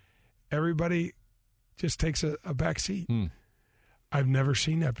 and everybody just takes a back seat. I've never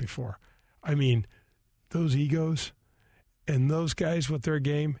seen that before. I mean, those egos and those guys with their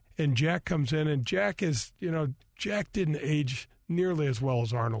game, and Jack comes in, and Jack is, Jack didn't age nearly as well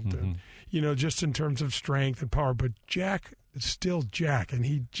as Arnold did, just in terms of strength and power, but Jack is still Jack, and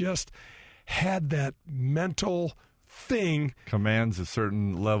he just had that mental thing. Commands a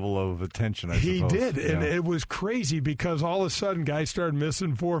certain level of attention, I suppose. He did, and it was crazy because all of a sudden guys started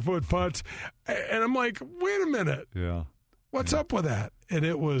missing 4-foot putts, and I'm like, wait a minute. Yeah. What's up with that? And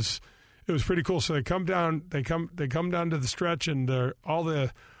it was pretty cool. So they come down to the stretch, and all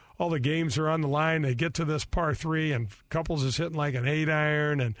the games are on the line. They get to this par 3, and Couples is hitting like an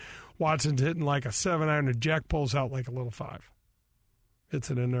 8-iron, and Watson's hitting like a 7-iron, and Jack pulls out like a little 5. Hits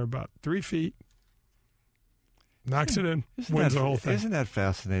it in there about 3 feet. Knocks it in, wins the whole thing. Isn't that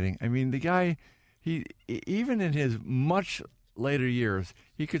fascinating? I mean, the guy, he even in his much later years,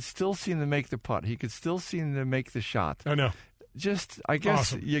 he could still seem to make the putt. He could still seem to make the shot. I know. Just, I guess,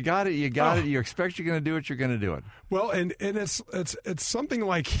 awesome. You got it. You expect you're going to do it, you're going to do it. Well, and it's something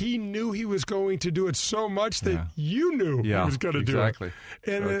like he knew he was going to do it so much that you knew he was going to do it.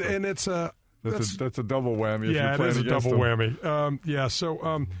 And it's a... That's a double whammy. Yeah, it is a double whammy.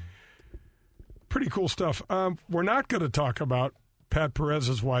 So pretty cool stuff. We're not going to talk about Pat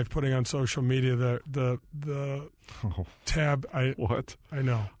Perez's wife putting on social media the tab. What? I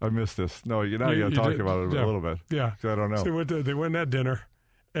know. I missed this. No, you got to talk about it a little bit. Yeah. I don't know. So they went that dinner,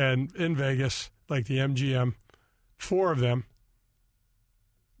 and in Vegas, like the MGM, 4 of them,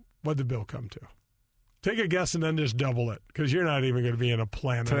 what'd the bill come to? Take a guess and then just double it, because you're not even going to be in a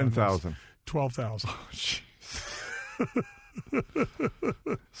plan. 10,000. 12,000. Oh,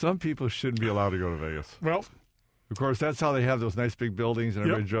 some people shouldn't be allowed to go to Vegas. Well, of course, that's how they have those nice big buildings and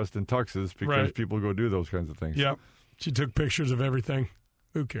everybody dressed in tuxes, because people go do those kinds of things. Yep. She took pictures of everything.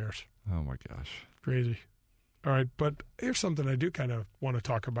 Who cares? Oh, my gosh. Crazy. All right, but here's something I do kind of want to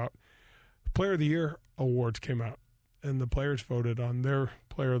talk about. Player of the Year awards came out, and the players voted on their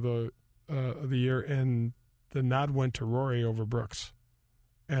Player of the Year, and the nod went to Rory over Brooks.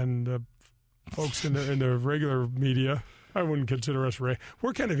 And the folks in the regular media, I wouldn't consider us we're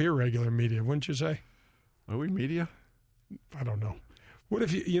kind of irregular media, wouldn't you say? Are we media? I don't know. What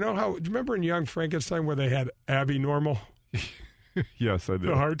if do you remember in Young Frankenstein where they had Abby Normal? Yes, I do.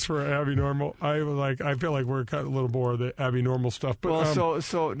 The hearts for Abby Normal. I feel like we're cutting a little more of the Abby Normal stuff. But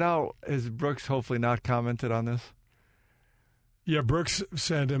so now has Brooks hopefully not commented on this? Yeah, Brooks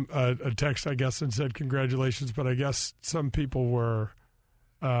sent him a text, I guess, and said congratulations. But I guess some people were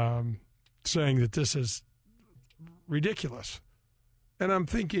saying that this is ridiculous. And I'm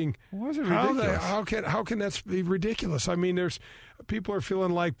thinking, why is it ridiculous? How can that be ridiculous? I mean, people are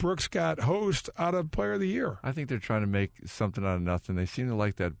feeling like Brooks got hosed out of Player of the Year. I think they're trying to make something out of nothing. They seem to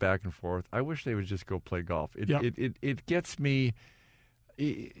like that back and forth. I wish they would just go play golf. It gets me.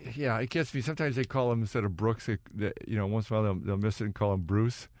 Yeah, it gets me. Sometimes they call him, instead of Brooks, once in a while they'll miss it and call him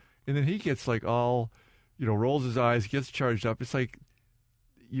Bruce. And then he gets like all, rolls his eyes, gets charged up. It's like,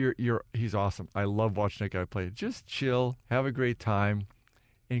 he's awesome. I love watching that guy play. Just chill, have a great time,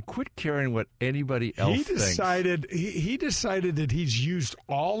 and quit caring what anybody else thinks. He decided that he's used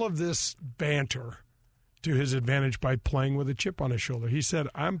all of this banter to his advantage by playing with a chip on his shoulder. He said,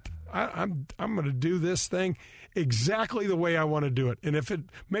 "I'm going to do this thing exactly the way I want to do it, and if it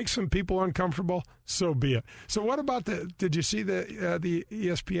makes some people uncomfortable, so be it." So, what about did you see the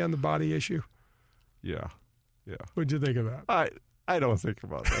ESPN, the body issue? Yeah. What did you think of that? I don't think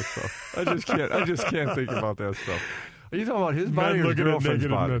about that stuff. I just can't think about that stuff. Are you talking about his body or his girlfriend's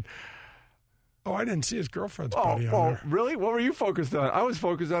body? Oh, I didn't see his girlfriend's body on there. Really? What were you focused on? I was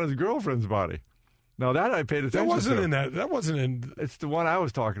focused on his girlfriend's body. No, that I paid attention to. That wasn't in. It's the one I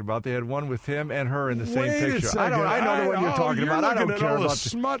was talking about. They had one with him and her in the same picture. I know the one you're talking about. I don't care about the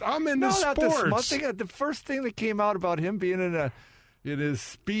smut. I'm into sports. Not the smut thing. The first thing that came out about him being in his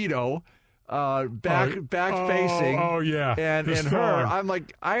Speedo, back facing. Oh yeah. And her, I'm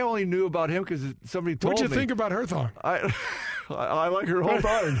like, I only knew about him because somebody told me. What'd you think about her thong? I like her whole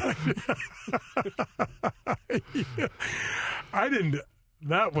thong. I didn't.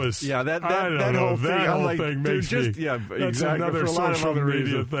 That was that whole thing. That whole like, thing makes just, me. Yeah, that's exactly. another social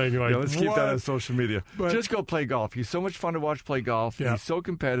media thing. Like, let's keep that on social media. But, just go play golf. He's so much fun to watch play golf. Yeah. He's so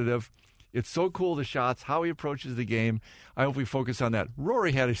competitive. It's so cool, the shots, how he approaches the game. I hope we focus on that.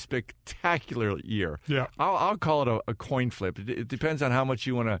 Rory had a spectacular year. Yeah, I'll call it a coin flip. It depends on how much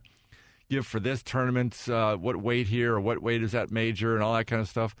you want to give for this tournament, what weight here or what weight is that major and all that kind of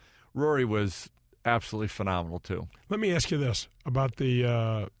stuff. Rory was absolutely phenomenal too. Let me ask you this about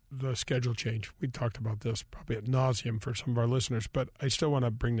the schedule change. We talked about this probably ad nauseum for some of our listeners, but I still want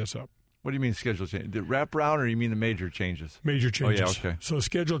to bring this up. What do you mean schedule change? Did it wrap around, or you mean the major changes? Major changes. Oh, yeah, okay. So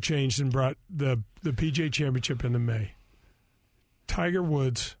schedule changed and brought the PGA Championship into May. Tiger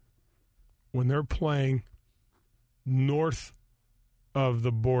Woods, when they're playing north of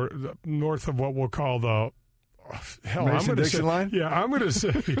the border, north of what we'll call the Mason-Dixon line? Yeah, I'm going to say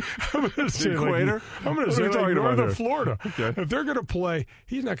equator. I'm going to say like north of Florida. Okay. If they're going to play,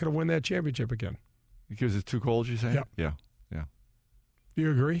 he's not going to win that championship again. Because it's too cold, you say? Yeah. Yeah. Do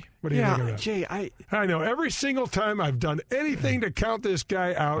you agree? What do you think of that? Jay, I know. Every single time I've done anything to count this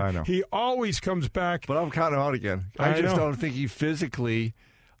guy out, I know. He always comes back. But I'm counting him out again. I just don't think he physically.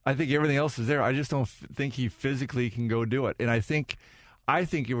 I think everything else is there. I just don't think he physically can go do it. And I think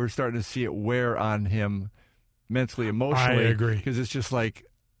we're starting to see it wear on him mentally, emotionally. I agree. Because it's just like,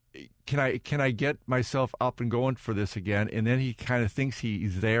 can I get myself up and going for this again? And then he kind of thinks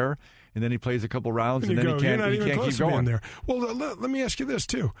he's there. And then he plays a couple rounds, and then he can't keep going there. Well, let me ask you this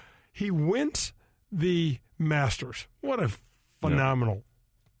too: he wins the Masters. What a phenomenal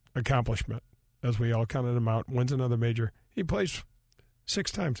accomplishment! As we all counted him out, wins another major. He plays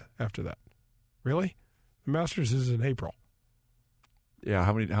 6 times after that. Really, the Masters is in April. Yeah,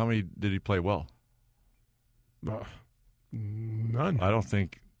 how many did he play well? None. I don't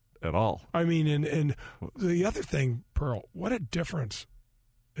think at all. I mean, and the other thing, Pearl, what a difference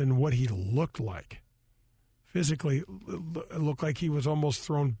in what he looked like. Physically, it looked like he was almost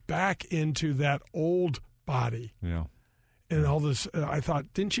thrown back into that old body. Yeah. And all this, I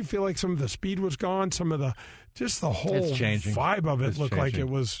thought, didn't you feel like some of the speed was gone? Some of the, just the whole vibe of it looked like it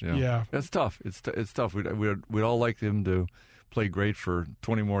was, yeah. It's tough. It's tough. We'd all like him to play great for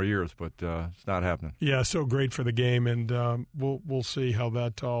 20 more years, but it's not happening. Yeah, so great for the game, and we'll see how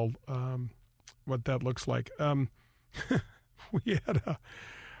that all, what that looks like. We had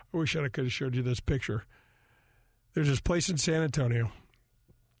I wish I could have showed you this picture. There's this place in San Antonio.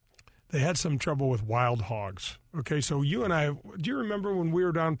 They had some trouble with wild hogs. Okay, so you and I, do you remember when we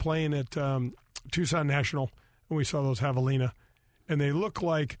were down playing at Tucson National and we saw those javelina? And they look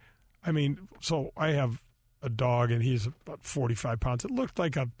like, so I have a dog and he's about 45 pounds. It looked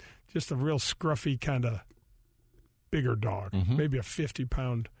like just a real scruffy kind of bigger dog, maybe a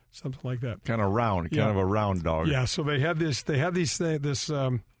 50-pound, something like that. Kind of round, kind of a round dog. Yeah, so they had these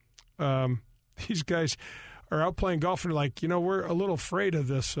guys are out playing golf and like, we're a little afraid of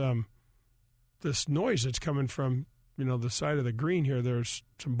this this noise that's coming from, the side of the green here. There's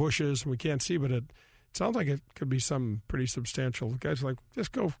some bushes and we can't see, but it sounds like it could be something pretty substantial. The guys are like,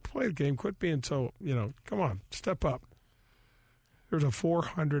 just go play the game. Quit being so, come on, step up. There's a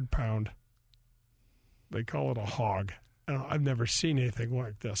 400-pound, they call it a hog. I've never seen anything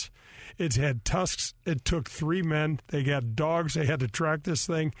like this. It's had tusks. It took 3 men. They got dogs. They had to track this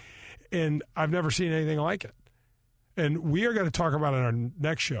thing. And I've never seen anything like it. And we are going to talk about in our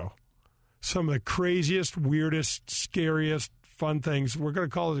next show some of the craziest, weirdest, scariest, fun things. We're going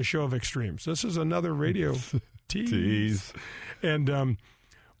to call it a show of extremes. This is another radio tease. And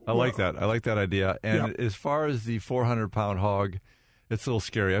I like that. I like that idea. And as far as the 400-pound hog, it's a little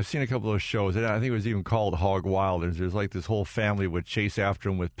scary. I've seen a couple of shows, and I think it was even called Hog Wild. There's like this whole family would chase after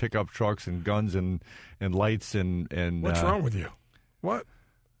him with pickup trucks and guns and lights and. What's wrong with you? What?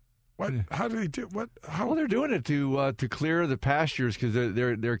 How do they do? What? How? Well, they're doing it to clear the pastures because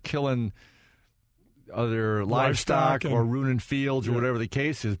they're killing other livestock or ruining fields or whatever the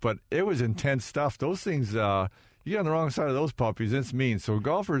case is. But it was intense stuff. Those things, you get on the wrong side of those puppies, it's mean. So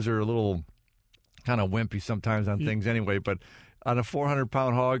golfers are a little kind of wimpy sometimes on things anyway. But on a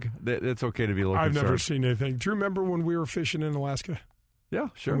 400-pound hog, it's okay to be a little concerned. I've never seen anything. Do you remember when we were fishing in Alaska? Yeah,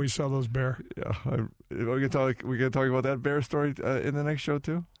 sure. When we saw those bear? Yeah. We can talk about that bear story in the next show,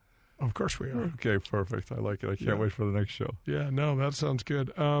 too? Of course we are. Okay, perfect. I like it. I can't wait for the next show. Yeah, no, that sounds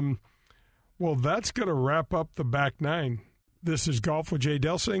good. Well, that's going to wrap up the back nine. This is Golf with Jay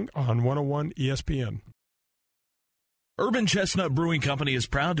Delsing on 101 ESPN. Urban Chestnut Brewing Company is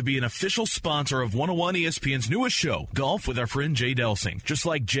proud to be an official sponsor of 101 ESPN's newest show, Golf with our friend Jay Delsing. Just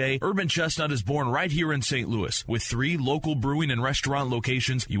like Jay, Urban Chestnut is born right here in St. Louis. With 3 local brewing and restaurant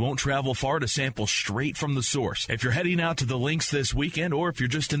locations, you won't travel far to sample straight from the source. If you're heading out to the links this weekend, or if you're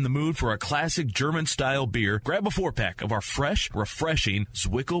just in the mood for a classic German-style beer, grab a 4-pack of our fresh, refreshing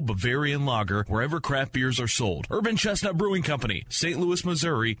Zwickel Bavarian Lager wherever craft beers are sold. Urban Chestnut Brewing Company, St. Louis,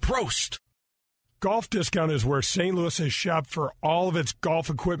 Missouri. Prost! Golf Discount is where St. Louis has shopped for all of its golf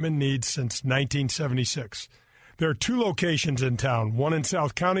equipment needs since 1976. There are 2 locations in town, one in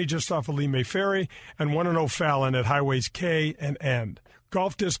South County just off of Lee May Ferry, and one in O'Fallon at Highways K and N.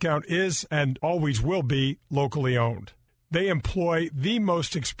 Golf Discount is and always will be locally owned. They employ the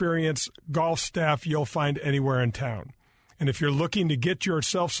most experienced golf staff you'll find anywhere in town. And if you're looking to get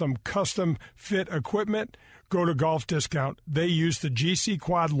yourself some custom fit equipment, go to Golf Discount. They use the GC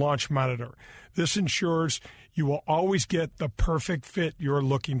Quad Launch Monitor. This ensures you will always get the perfect fit you're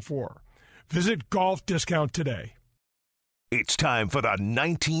looking for. Visit Golf Discount today. It's time for the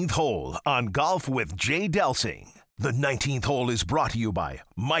 19th hole on Golf with Jay Delsing. The 19th hole is brought to you by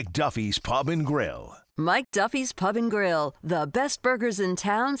Mike Duffy's Pub and Grill. Mike Duffy's Pub and Grill, the best burgers in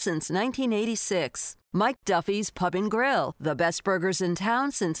town since 1986. Mike Duffy's Pub and Grill, the best burgers in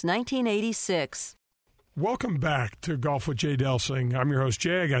town since 1986. Welcome back to Golf with Jay Delsing. I'm your host,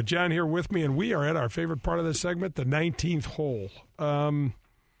 Jay. I got John here with me, and we are at our favorite part of this segment, the 19th hole. Want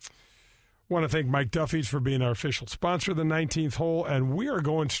to thank Mike Duffy's for being our official sponsor of the 19th hole, and we are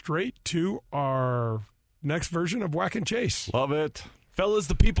going straight to our next version of Whack and Chase. Love it. Fellas,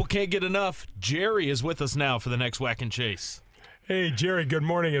 the people can't get enough. Jerry is with us now for the next Whack and Chase. Hey, Jerry, good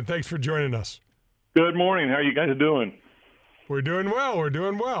morning, and thanks for joining us. Good morning. How are you guys doing? We're doing well. We're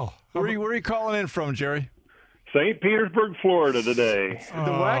doing well. Where are you calling in from, Jerry? St. Petersburg, Florida today.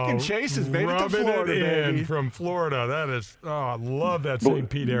 The Whack and Chase has made it to Florida, baby. From Florida. That is, I love that St.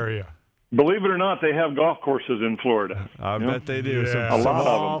 Pete area. Believe it or not, they have golf courses in Florida. I bet they do. Yeah. Some A lot of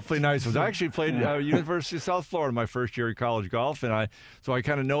them. awfully nice ones. I actually played University of South Florida my first year of college golf, and so I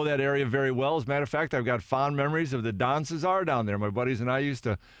kind of know that area very well. As a matter of fact, I've got fond memories of the Don Cesar down there. My buddies and I used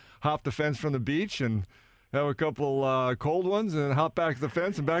to hop the fence from the beach and have a couple cold ones and hop back to the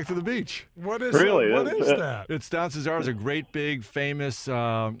fence and back to the beach. What is Really? that? What is that? It's Don Cesar's, a great, big, famous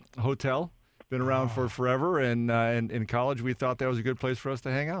hotel. Been around for forever, and in college we thought that was a good place for us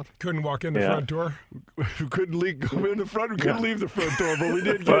to hang out. Couldn't walk in the front door? We couldn't come in the front. We couldn't leave the front door, but we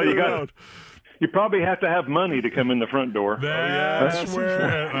did get Well, out. You probably have to have money to come in the front door. That's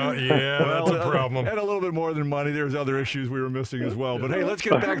where, that's a problem. And a little bit more than money. There's other issues we were missing as well. But hey, let's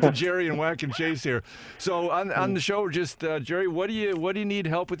get back to Jerry and Whack and Chase here. So on the show, just Jerry, what do you need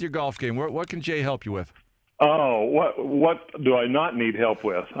help with your golf game? What can Jay help you with? Oh, what do I not need help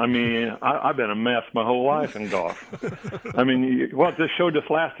with? I mean, I've been a mess my whole life in golf. I mean, this show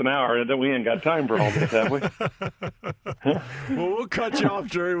just lasts an hour, and then we ain't got time for all this, have we? Well, we'll cut you off,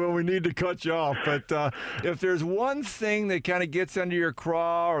 Jerry, when we need to cut you off. But if there's one thing that kind of gets under your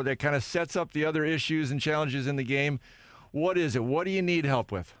craw or that kind of sets up the other issues and challenges in the game, what is it? What do you need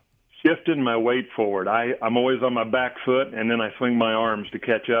help with? shifting my weight forward. I'm always on my back foot, and then I swing my arms to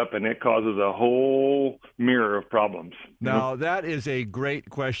catch up, and it causes a whole mirror of problems. Now, that is a great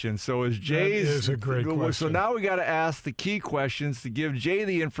question. So is Jay's... That is a great question. So now we got to ask the key questions to give Jay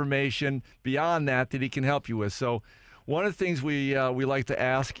the information beyond that he can help you with. So one of the things we like to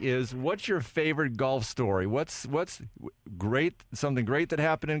ask is, what's your favorite golf story? What's great, something great that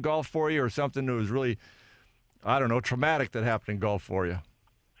happened in golf for you, or something that was really, I don't know, traumatic that happened in golf for you?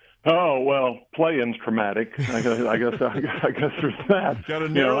 Oh, well, playing's traumatic. I guess there's that. Got to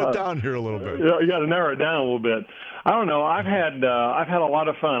narrow it down here a little bit. You got to narrow it down a little bit. I don't know. I've had a lot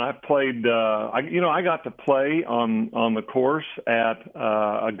of fun. I played. I got to play on the course at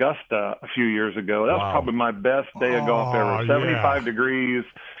Augusta a few years ago. That was probably my best day of golf ever. 75 degrees.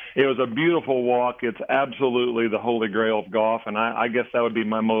 It was a beautiful walk. It's absolutely the holy grail of golf, and I guess that would be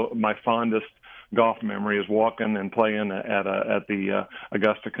my fondest golf memory, is walking and playing at the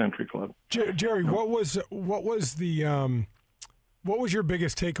Augusta Country Club. Jerry, what was your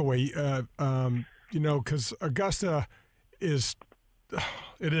biggest takeaway? Because Augusta is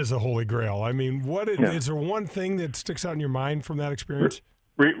a holy grail. I mean, is there one thing that sticks out in your mind from that experience?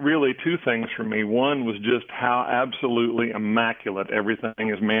 Really, two things for me. One was just how absolutely immaculate everything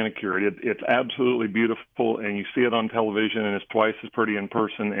is manicured. It's absolutely beautiful, and you see it on television, and it's twice as pretty in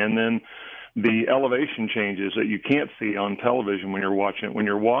person. And then the elevation changes that you can't see on television when you're watching it. When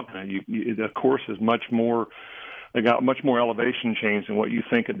you're walking it, the course is much more. They got much more elevation change than what you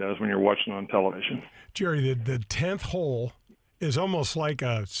think it does when you're watching on television. Jerry, the 10th hole is almost like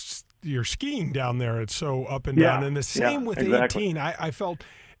you're skiing down there. It's so up and down. And the same with exactly. 18. I felt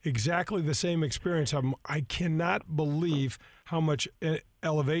exactly the same experience. I cannot believe how much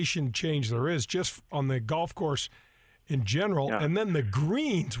elevation change there is just on the golf course in general, and then the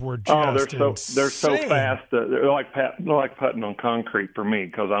greens were just they're so fast. They're like putting on concrete for me,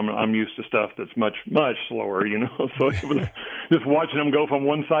 because I'm used to stuff that's much slower, So it was just watching them go from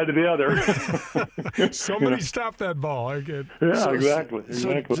one side to the other. Somebody stop that ball! Exactly.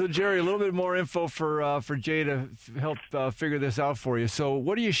 So Jerry, a little bit more info for Jay to help figure this out for you. So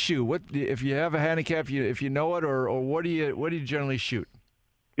what do you shoot? What if you have a handicap? If you know it, or what do you generally shoot?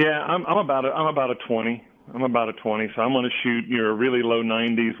 Yeah, I'm about a 20. I'm about a 20, so I'm going to shoot really low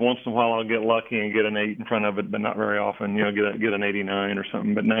 90s. Once in a while, I'll get lucky and get an 8 in front of it, but not very often. Get an 89 or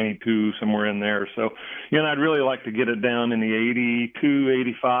something, but 92 somewhere in there. So, I'd really like to get it down in the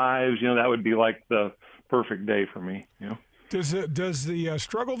 82, 85s. That would be like the perfect day for me. Does the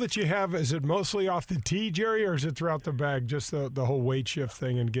struggle that you have, is it mostly off the tee, Jerry, or is it throughout the bag, just the whole weight shift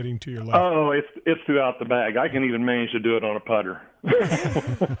thing and getting to your left? Oh, it's throughout the bag. I can even manage to do it on a putter.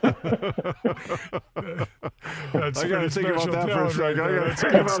 That's I got to think about that for a second. I got to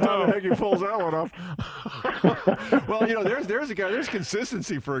think about how the heck he pulls that one off. Well, there's a guy. There's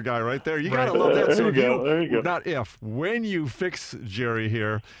consistency for a guy right there. You got to love that. So there you go. When you fix Jerry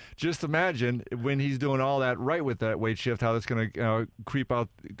here, just imagine when he's doing all that right with that weight shift, how that's going to creep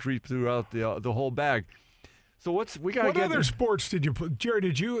throughout the whole bag. So what other sports did you play, Jerry?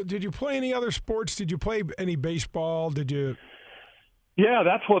 Did you play any other sports? Did you play any baseball? Did you? Yeah,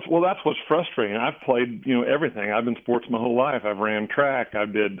 that's what's frustrating. I've played, everything. I've been sports my whole life. I've ran track. I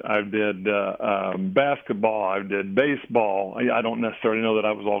did basketball. I did baseball. I don't necessarily know that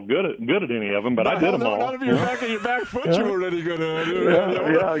I was all good at any of them, but I did them all. Not if you're back in your back foot, you were really good at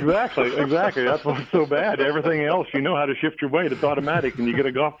it. Yeah, exactly. That's what's so bad. Everything else, you know how to shift your weight. It's automatic, and you get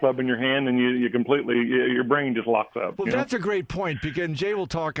a golf club in your hand, and you completely, your brain just locks up. Well, that's a great point, because Jay will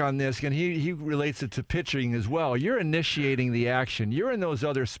talk on this, and he relates it to pitching as well. You're initiating the action. You're in those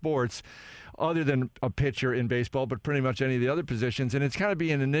other sports other than a pitcher in baseball, but pretty much any of the other positions, and it's kind of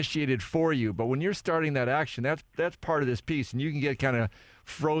being initiated for you. But when you're starting that action, that's part of this piece, and you can get kind of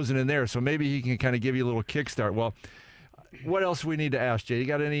frozen in there. So maybe he can kind of give you a little kickstart. Well, what else do we need to ask, Jay? You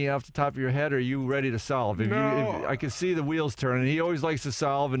got any off the top of your head, or are you ready to solve? No. I can see the wheels turning. He always likes to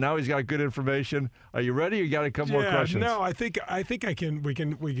solve, and now he's got good information. Are you ready? Or you got a couple more questions? No, I think we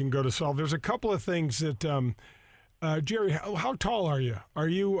can go to solve. There's a couple of things that. Jerry, how tall are you? Are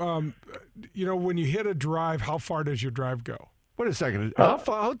you, when you hit a drive, how far does your drive go? Wait a second.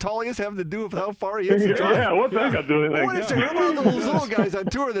 How tall he is having to do with how far he hits the drive? Yeah, what's that got to do with anything? Wait a second. How about those little guys on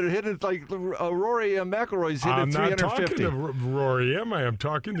tour that are hitting like Rory McIlroy's hitting 350? I'm not talking to Rory, am I? I'm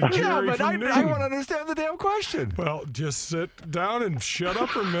talking to Jerry. Yeah, but from I want to understand the damn question. Well, just sit down and shut up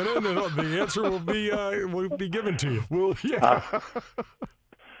for a minute, and the answer will be given to you. Well, yeah.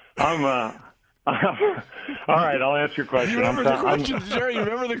 All right, I'll answer your question. You remember the question, Jerry? You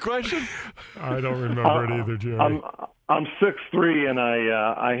remember the question? I don't remember it either, Jerry. I'm 6'3", and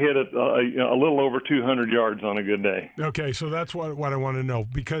I hit it a little over 200 yards on a good day. Okay, so that's what I want to know,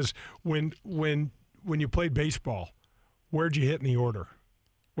 because when you played baseball, where'd you hit in the order?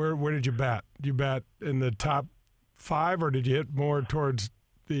 Where did you bat? Did you bat in the top 5, or did you hit more towards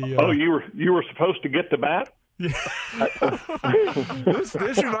the? Oh, you were supposed to get to bat? Yeah. this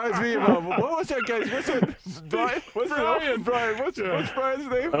reminds me of what was that guy's? Brian? What's Brian's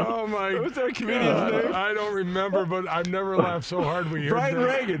name? Oh my! What's that comedian's name? I don't remember, but I've never laughed so hard. Brian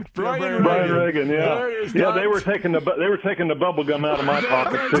Reagan. Brian Reagan. Yeah. Yeah, they were taking the bubble gum out of my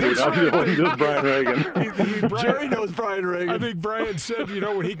pocket too. It wasn't just Brian Reagan. Jerry knows Brian Reagan. I think Brian said,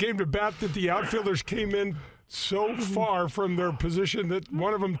 when he came to bat, that the outfielders came in so far from their position that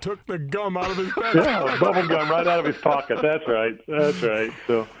one of them took the gum out of his back. Yeah, bubble gum right out of his pocket. That's right.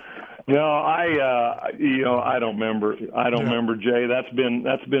 So, I don't remember. Remember, Jay. That's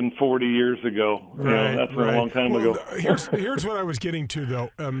been 40 years ago. Right, that's been a long time ago. Here's what I was getting to, though.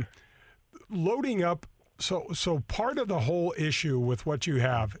 Loading up. So part of the whole issue with what you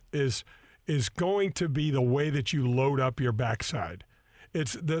have is going to be the way that you load up your backside.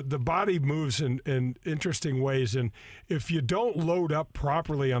 It's the body moves in interesting ways, and if you don't load up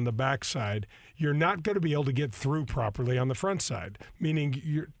properly on the backside, you're not going to be able to get through properly on the front side, meaning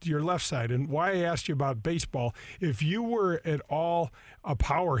your left side. And why I asked you about baseball, if you were at all a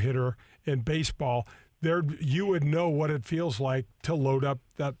power hitter in baseball, you would know what it feels like to load up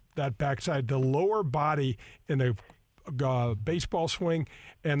that backside. The lower body in the baseball swing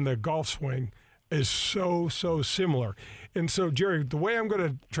and the golf swing is so similar. And so, Jerry, the way I'm going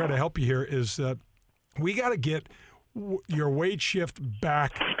to try to help you here is that we got to get your weight shift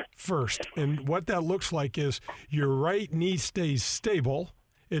back first. And what that looks like is your right knee stays stable.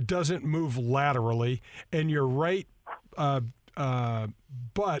 It doesn't move laterally. And your right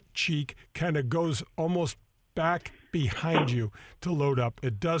butt cheek kind of goes almost back behind you to load up.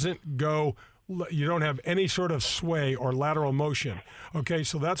 It doesn't go. You don't have any sort of sway or lateral motion. Okay,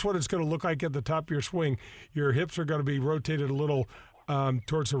 so that's what it's going to look like at the top of your swing. Your hips are going to be rotated a little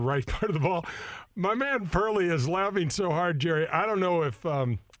towards the right part of the ball. My man Pearlie is laughing so hard, Jerry. I don't know if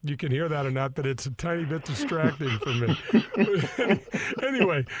you can hear that or not, but it's a tiny bit distracting for me.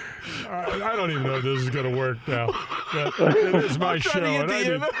 Anyway, I don't even know if this is going to work now. But it is my show. I'm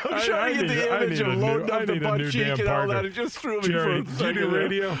trying to get the image of loading up the butt cheek and all that. It just threw me Jerry, for a second. Can you do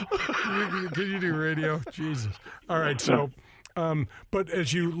radio? Can you do radio? Jesus. All right, so... but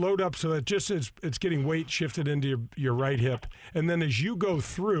as you load up, so that just as it's getting weight shifted into your right hip, and then as you go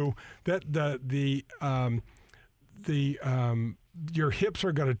through that, your hips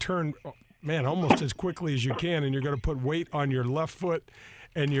are going to turn, almost as quickly as you can, and you're going to put weight on your left foot,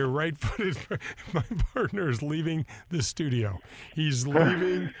 and your right foot is. My partner is leaving the studio. He's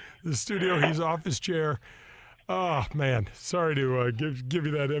leaving the studio. He's off his chair. Oh, man, sorry to give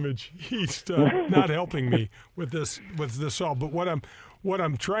you that image. He's not helping me with this all. But what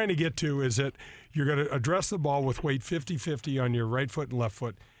I'm trying to get to is that you're going to address the ball with weight 50-50 on your right foot and left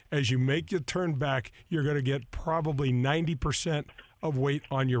foot. As you make your turn back, you're going to get probably 90% of weight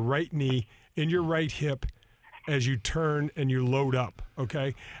on your right knee, in your right hip, as you turn and you load up,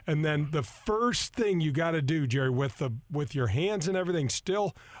 okay? And then the first thing you got to do, Jerry, with your hands and everything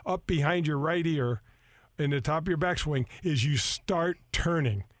still up behind your right ear, in the top of your backswing, is you start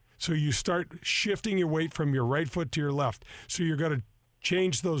turning. So you start shifting your weight from your right foot to your left. So you're going to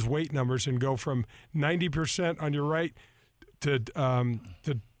change those weight numbers and go from 90% on your right to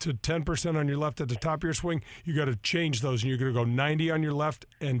 10% on your left at the top of your swing. You got to change those, and you're going to go 90 on your left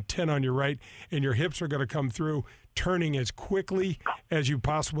and 10 on your right, and your hips are going to come through turning as quickly as you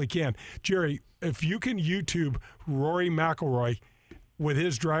possibly can. Jerry, if you can YouTube Rory McIlroy with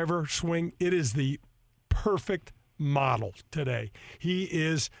his driver swing, it is the perfect model today. He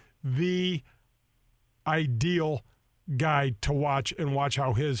is the ideal guy to watch and watch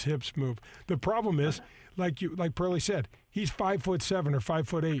how his hips move. The problem is, like Pearlie said, he's 5'7" or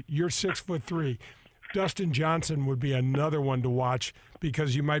 5'8". You're 6'3". Dustin Johnson would be another one to watch,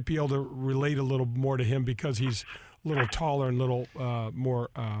 because you might be able to relate a little more to him because he's a little taller and a little more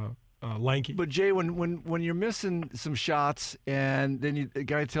lanky. But Jay, when you're missing some shots, and then the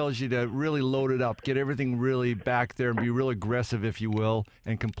guy tells you to really load it up, get everything really back there, and be real aggressive, if you will,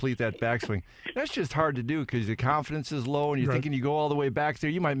 and complete that backswing, that's just hard to do because the confidence is low, and you're thinking you go all the way back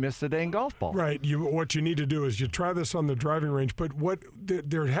there, you might miss the dang golf ball. Right. What you need to do is you try this on the driving range, but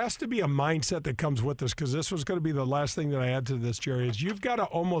there has to be a mindset that comes with this, because this was going to be the last thing that I add to this, Jerry, is you've got to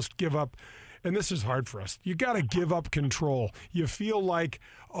almost give up. And this is hard for us. You got to give up control. You feel like,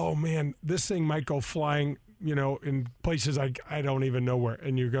 oh man, this thing might go flying, in places I don't even know where,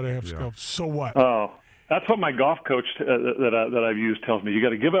 and you're going to have to go, so what? Oh, That's what my golf coach that I've used tells me. You got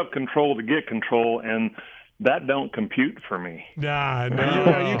to give up control to get control, and that don't compute for me. Nah, no.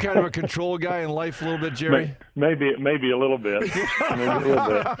 Are you kind of a control guy in life a little bit, Jerry? Maybe a little bit. Maybe a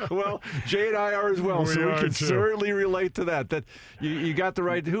little bit. Well, Jay and I are as well, so we can certainly relate to that. That you got the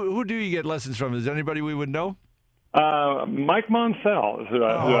right. Who do you get lessons from? Is there anybody we would know? Mike Monsell is who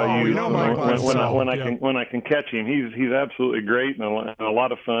I use when I can catch him. He's absolutely great and a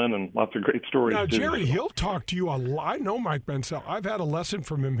lot of fun and lots of great stories. Now, too. Jerry, he'll talk to you a lot. I know Mike Monsell. I've had a lesson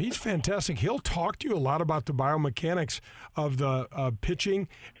from him. He's fantastic. He'll talk to you a lot about the biomechanics of the pitching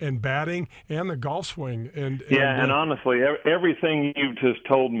and batting and the golf swing. And honestly, everything you've just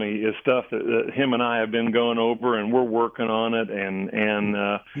told me is stuff that him and I have been going over, and we're working on it, and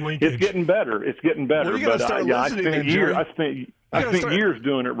it's getting better. It's getting better. Well, you got to start listening. I spent years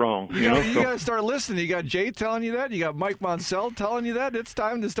doing it wrong. You got to start listening. You got Jay telling you that. You got Mike Monsell telling you that. It's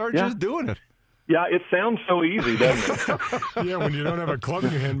time to start just doing it. Yeah, it sounds so easy, doesn't it? Yeah, when you don't have a club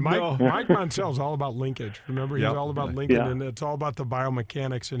in your hand. Mike Monsell's all about linkage. Remember, he's all about linking, and it's all about the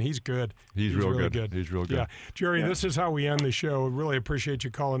biomechanics, and he's good. He's real really good. He's real good. Yeah. Jerry, this is how we end the show. Really appreciate you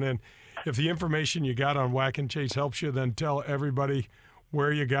calling in. If the information you got on Whack and Chase helps you, then tell everybody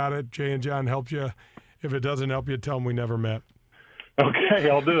where you got it. Jay and John helped you. If it doesn't help you, tell them we never met. Okay,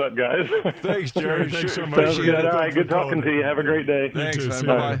 I'll do it, guys. Thanks, Jerry. Thanks so much. Sounds good. All right, good talking to you. Have a great day. Thanks,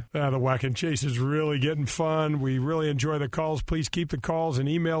 man. Bye-bye. The Whack and Chase is really getting fun. We really enjoy the calls. Please keep the calls and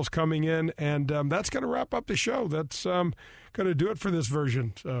emails coming in. And that's going to wrap up the show. That's going to do it for this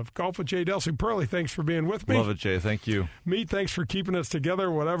version of Golf with Jay Delsing. Pearly, thanks for being with me. Love it, Jay. Thank you. Me, thanks for keeping us together.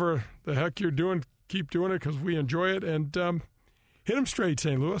 Whatever the heck you're doing, keep doing it because we enjoy it. And hit them straight,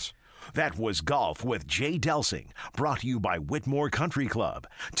 St. Louis. That was Golf with Jay Delsing, brought to you by Whitmore Country Club.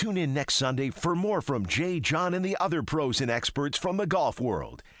 Tune in next Sunday for more from Jay, John, and the other pros and experts from the golf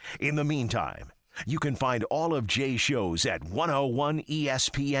world. In the meantime, you can find all of Jay's shows at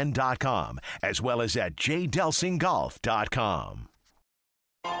 101ESPN.com, as well as at JayDelsingGolf.com.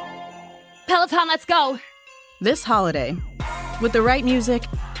 Peloton, let's go! This holiday, with the right music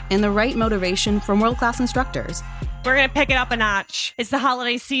and the right motivation from world-class instructors, we're going to pick it up a notch. It's the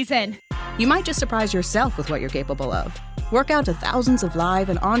holiday season. You might just surprise yourself with what you're capable of. Work out to thousands of live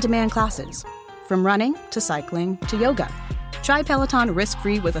and on-demand classes, from running to cycling to yoga. Try Peloton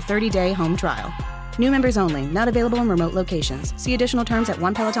risk-free with a 30-day home trial. New members only, not available in remote locations. See additional terms at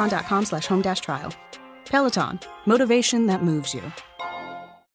onepeloton.com/home-trial. Peloton, motivation that moves you.